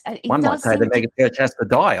 One might say the mega church has to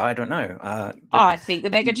die. I don't know. I think the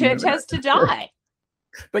mega church has to die.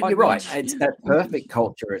 But you're right. It's that perfect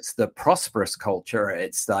culture. It's the prosperous culture.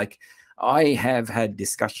 It's like I have had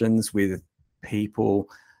discussions with people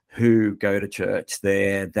who go to church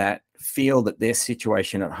there that feel that their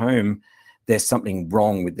situation at home, there's something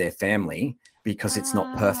wrong with their family because it's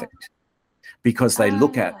not perfect. because they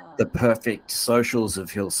look at the perfect socials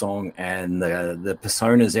of Hillsong and the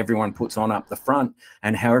personas everyone puts on up the front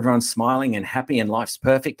and how everyone's smiling and happy and life's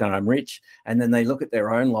perfect and I'm rich. And then they look at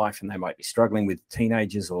their own life and they might be struggling with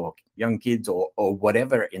teenagers or young kids or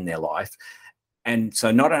whatever in their life. And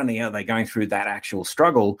so not only are they going through that actual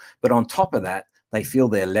struggle, but on top of that, they feel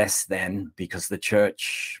they're less than because the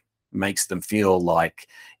church makes them feel like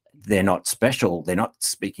they're not special. They're not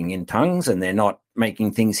speaking in tongues and they're not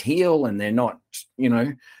making things heal and they're not,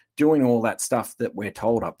 doing all that stuff that we're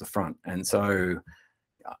told up the front. And so,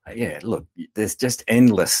 look, there's just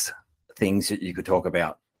endless things that you could talk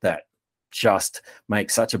about that just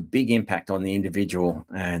make such a big impact on the individual,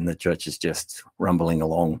 and the church is just rumbling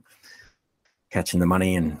along, catching the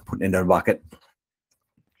money and putting it into a bucket.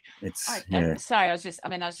 Sorry, I was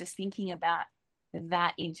just thinking about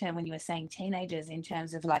that in terms when you were saying teenagers, in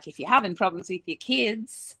terms of like if you're having problems with your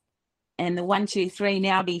kids and the 1, 2, 3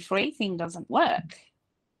 now be free thing doesn't work,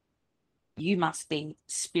 you must be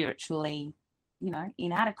spiritually,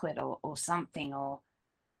 inadequate or something. Or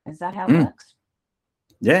is that how it works?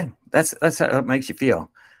 Yeah, that's how it makes you feel.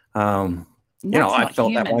 I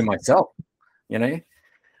felt that way myself.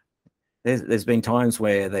 There's been times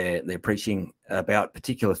where they're preaching about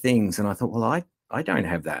particular things, and I thought, well, I don't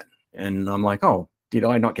have that. And I'm like, oh, did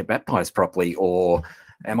I not get baptized properly? Or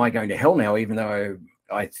am I going to hell now, even though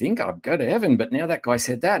I think I'll go to heaven? But now that guy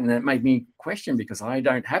said that, and it made me question because I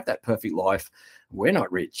don't have that perfect life. We're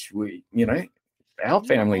not rich. Our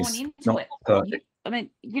family's not perfect.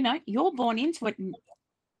 You're born into it, and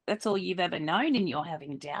that's all you've ever known, and you're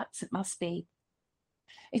having doubts. It must be,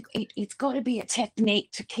 it's got to be a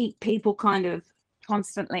technique to keep people kind of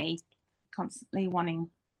constantly wanting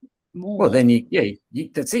more. Well, then you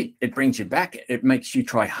that's it. It brings you back. It makes you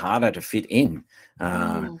try harder to fit in.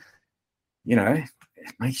 It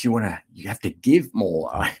makes you you have to give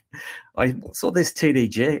more. I saw this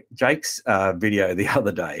TD Jakes video the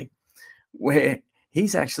other day where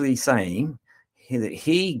he's actually saying that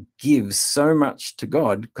he gives so much to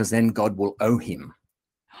God because then God will owe him.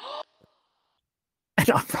 And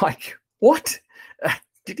I'm like, what?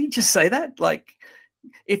 Did he just say that? Like,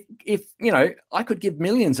 if I could give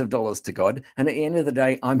millions of dollars to God, and at the end of the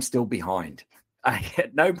day, I'm still behind.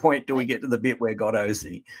 At no point do we get to the bit where God owes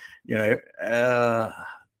me. That's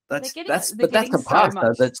a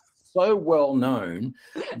pastor that's so well known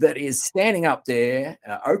that is standing up there.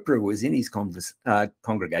 Oprah was in his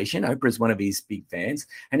congregation. Oprah is one of his big fans,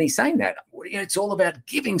 and he's saying that it's all about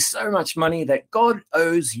giving so much money that God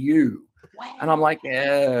owes you. Wow. And I'm like,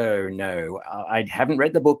 oh no, I haven't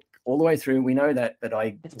read the book all the way through. We know that, but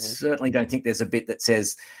I certainly don't think there's a bit that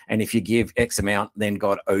says, and if you give X amount, then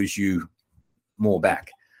God owes you more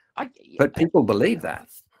back. But people believe that.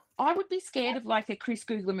 I would be scared of like a Chris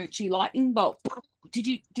Guglielmucci lightning bolt.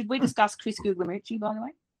 Did we discuss Chris Guglielmucci, by the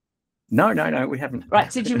way? No, we haven't.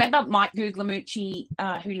 Right. So do you remember Mike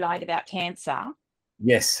Guglielmucci, who lied about cancer?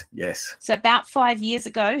 Yes. So about 5 years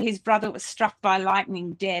ago, his brother was struck by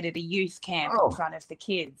lightning dead at a youth camp in front of the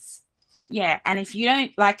kids. Yeah. And if you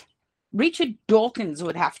don't, like, Richard Dawkins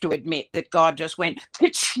would have to admit that God just went,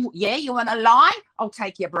 yeah, you want to lie? I'll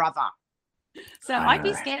take your brother. So I'd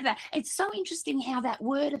be scared of that. It's so interesting how that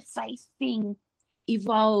word of faith thing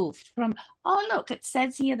evolved from, oh, look, it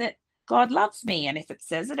says here that God loves me. And if it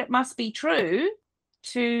says it must be true,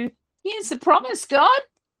 to, here's the promise, God,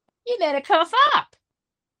 you better cough up.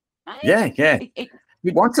 Right? Yeah.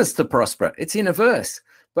 He wants us to prosper. It's in a verse.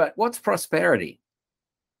 But what's prosperity?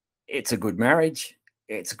 It's a good marriage.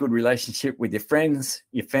 It's a good relationship with your friends,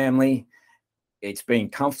 your family. It's being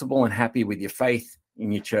comfortable and happy with your faith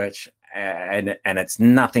in your church. And it's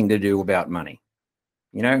nothing to do about money.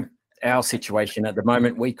 Our situation at the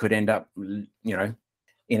moment, we could end up, in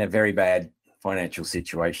a very bad financial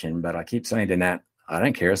situation. But I keep saying to Nat, I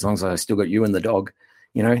don't care as long as I still got you and the dog,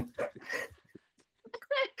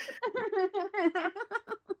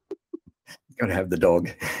 Got to have the dog.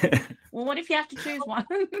 Well, what if you have to choose one?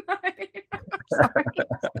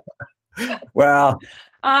 Well,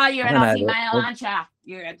 you're an Aussie male, aren't you?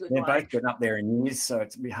 You're a good one. They're both getting up there in years, so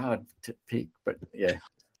it's a bit hard to pick. But yeah,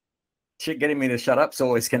 getting me to shut up's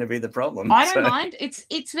always going to be the problem. I don't mind.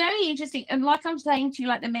 It's very interesting, and like I'm saying to you,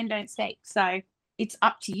 like the men don't stay. So it's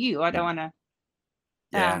up to you. I don't want to.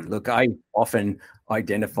 Yeah, look, I often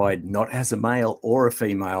identified not as a male or a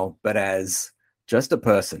female, but as just a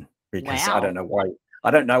person, because I don't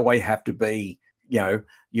know why you have to be.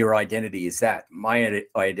 Your identity is that. My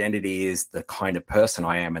identity is the kind of person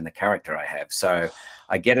I am and the character I have. So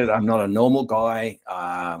I get it. I'm not a normal guy.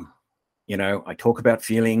 I talk about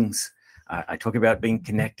feelings. I talk about being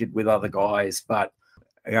connected with other guys, but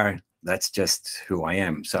that's just who I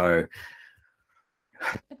am. So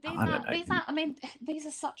But these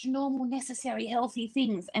are such normal, necessary, healthy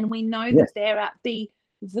things, and we know that they're at the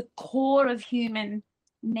core of human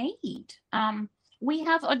need. We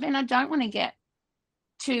have, and I don't want to get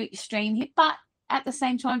too extreme here, but at the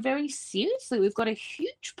same time, very seriously, we've got a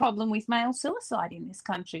huge problem with male suicide in this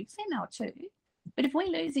country, female too. But if we're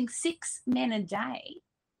losing 6 men a day,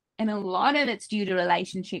 and a lot of it's due to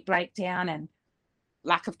relationship breakdown and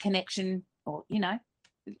lack of connection, or,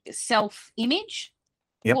 self-image,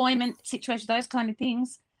 employment situation, those kind of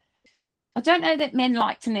things. I don't know that men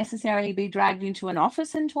like to necessarily be dragged into an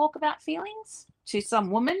office and talk about feelings to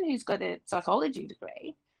some woman who's got a psychology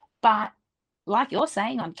degree. But like you're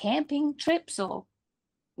saying, on camping trips, or,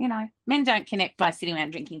 men don't connect by sitting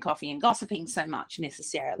around drinking coffee and gossiping so much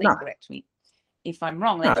necessarily. No. Correct me if I'm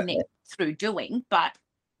wrong. They connect through doing, but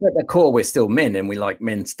at the core, we're still men, and we like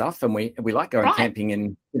men stuff, and we like going camping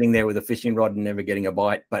and sitting there with a fishing rod and never getting a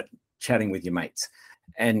bite, but chatting with your mates.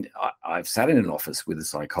 And I've sat in an office with a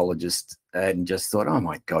psychologist and just thought, oh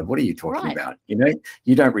my God, what are you talking about?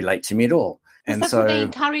 You don't relate to me at all. And that's what they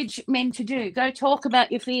encourage men to do. Go talk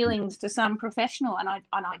about your feelings to some professional. And I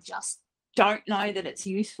just don't know that it's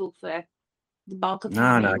useful for the bulk of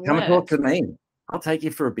No, come and talk to me. I'll take you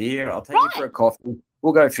for a beer. I'll take you for a coffee.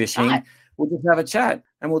 We'll go fishing. Right. We'll just have a chat,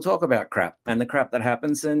 and we'll talk about crap and the crap that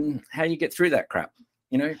happens and how you get through that crap,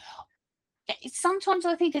 Sometimes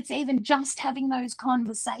I think it's even just having those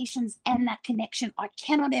conversations and that connection. I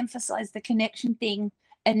cannot emphasize the connection thing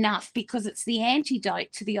enough, because it's the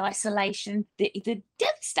antidote to the isolation, the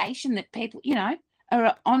devastation that people,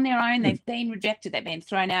 are on their own. They've been rejected. They've been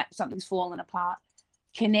thrown out. Something's fallen apart.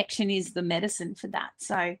 Connection is the medicine for that.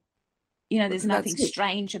 So, there's nothing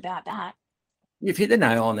strange about that. You've hit the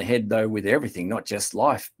nail on the head, though, with everything, not just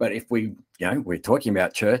life. But if we're talking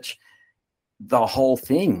about church, the whole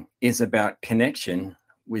thing is about connection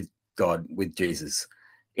with God, with Jesus.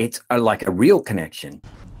 It's like a real connection.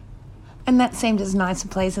 And that seemed as nice a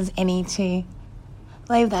place as any to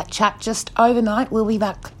leave that chat just overnight. We'll be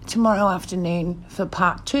back tomorrow afternoon for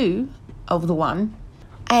part 2 of the one.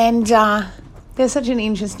 And they're such an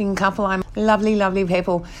interesting couple. I'm lovely, lovely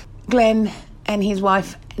people. Glen and his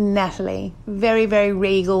wife, Natalie, very, very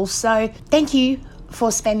regal. So thank you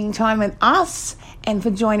for spending time with us and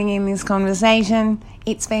for joining in this conversation.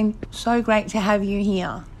 It's been so great to have you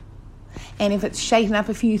here. And if it's shaken up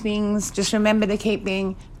a few things, just remember to keep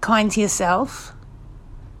being kind to yourself,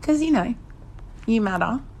 because, you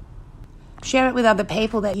matter. Share it with other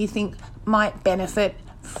people that you think might benefit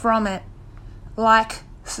from it. Like,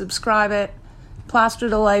 subscribe it, plaster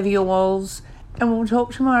it all over your walls, and we'll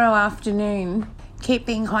talk tomorrow afternoon. Keep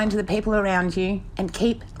being kind to the people around you and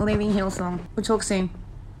keep living Hillsong. We'll talk soon.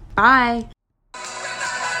 Bye.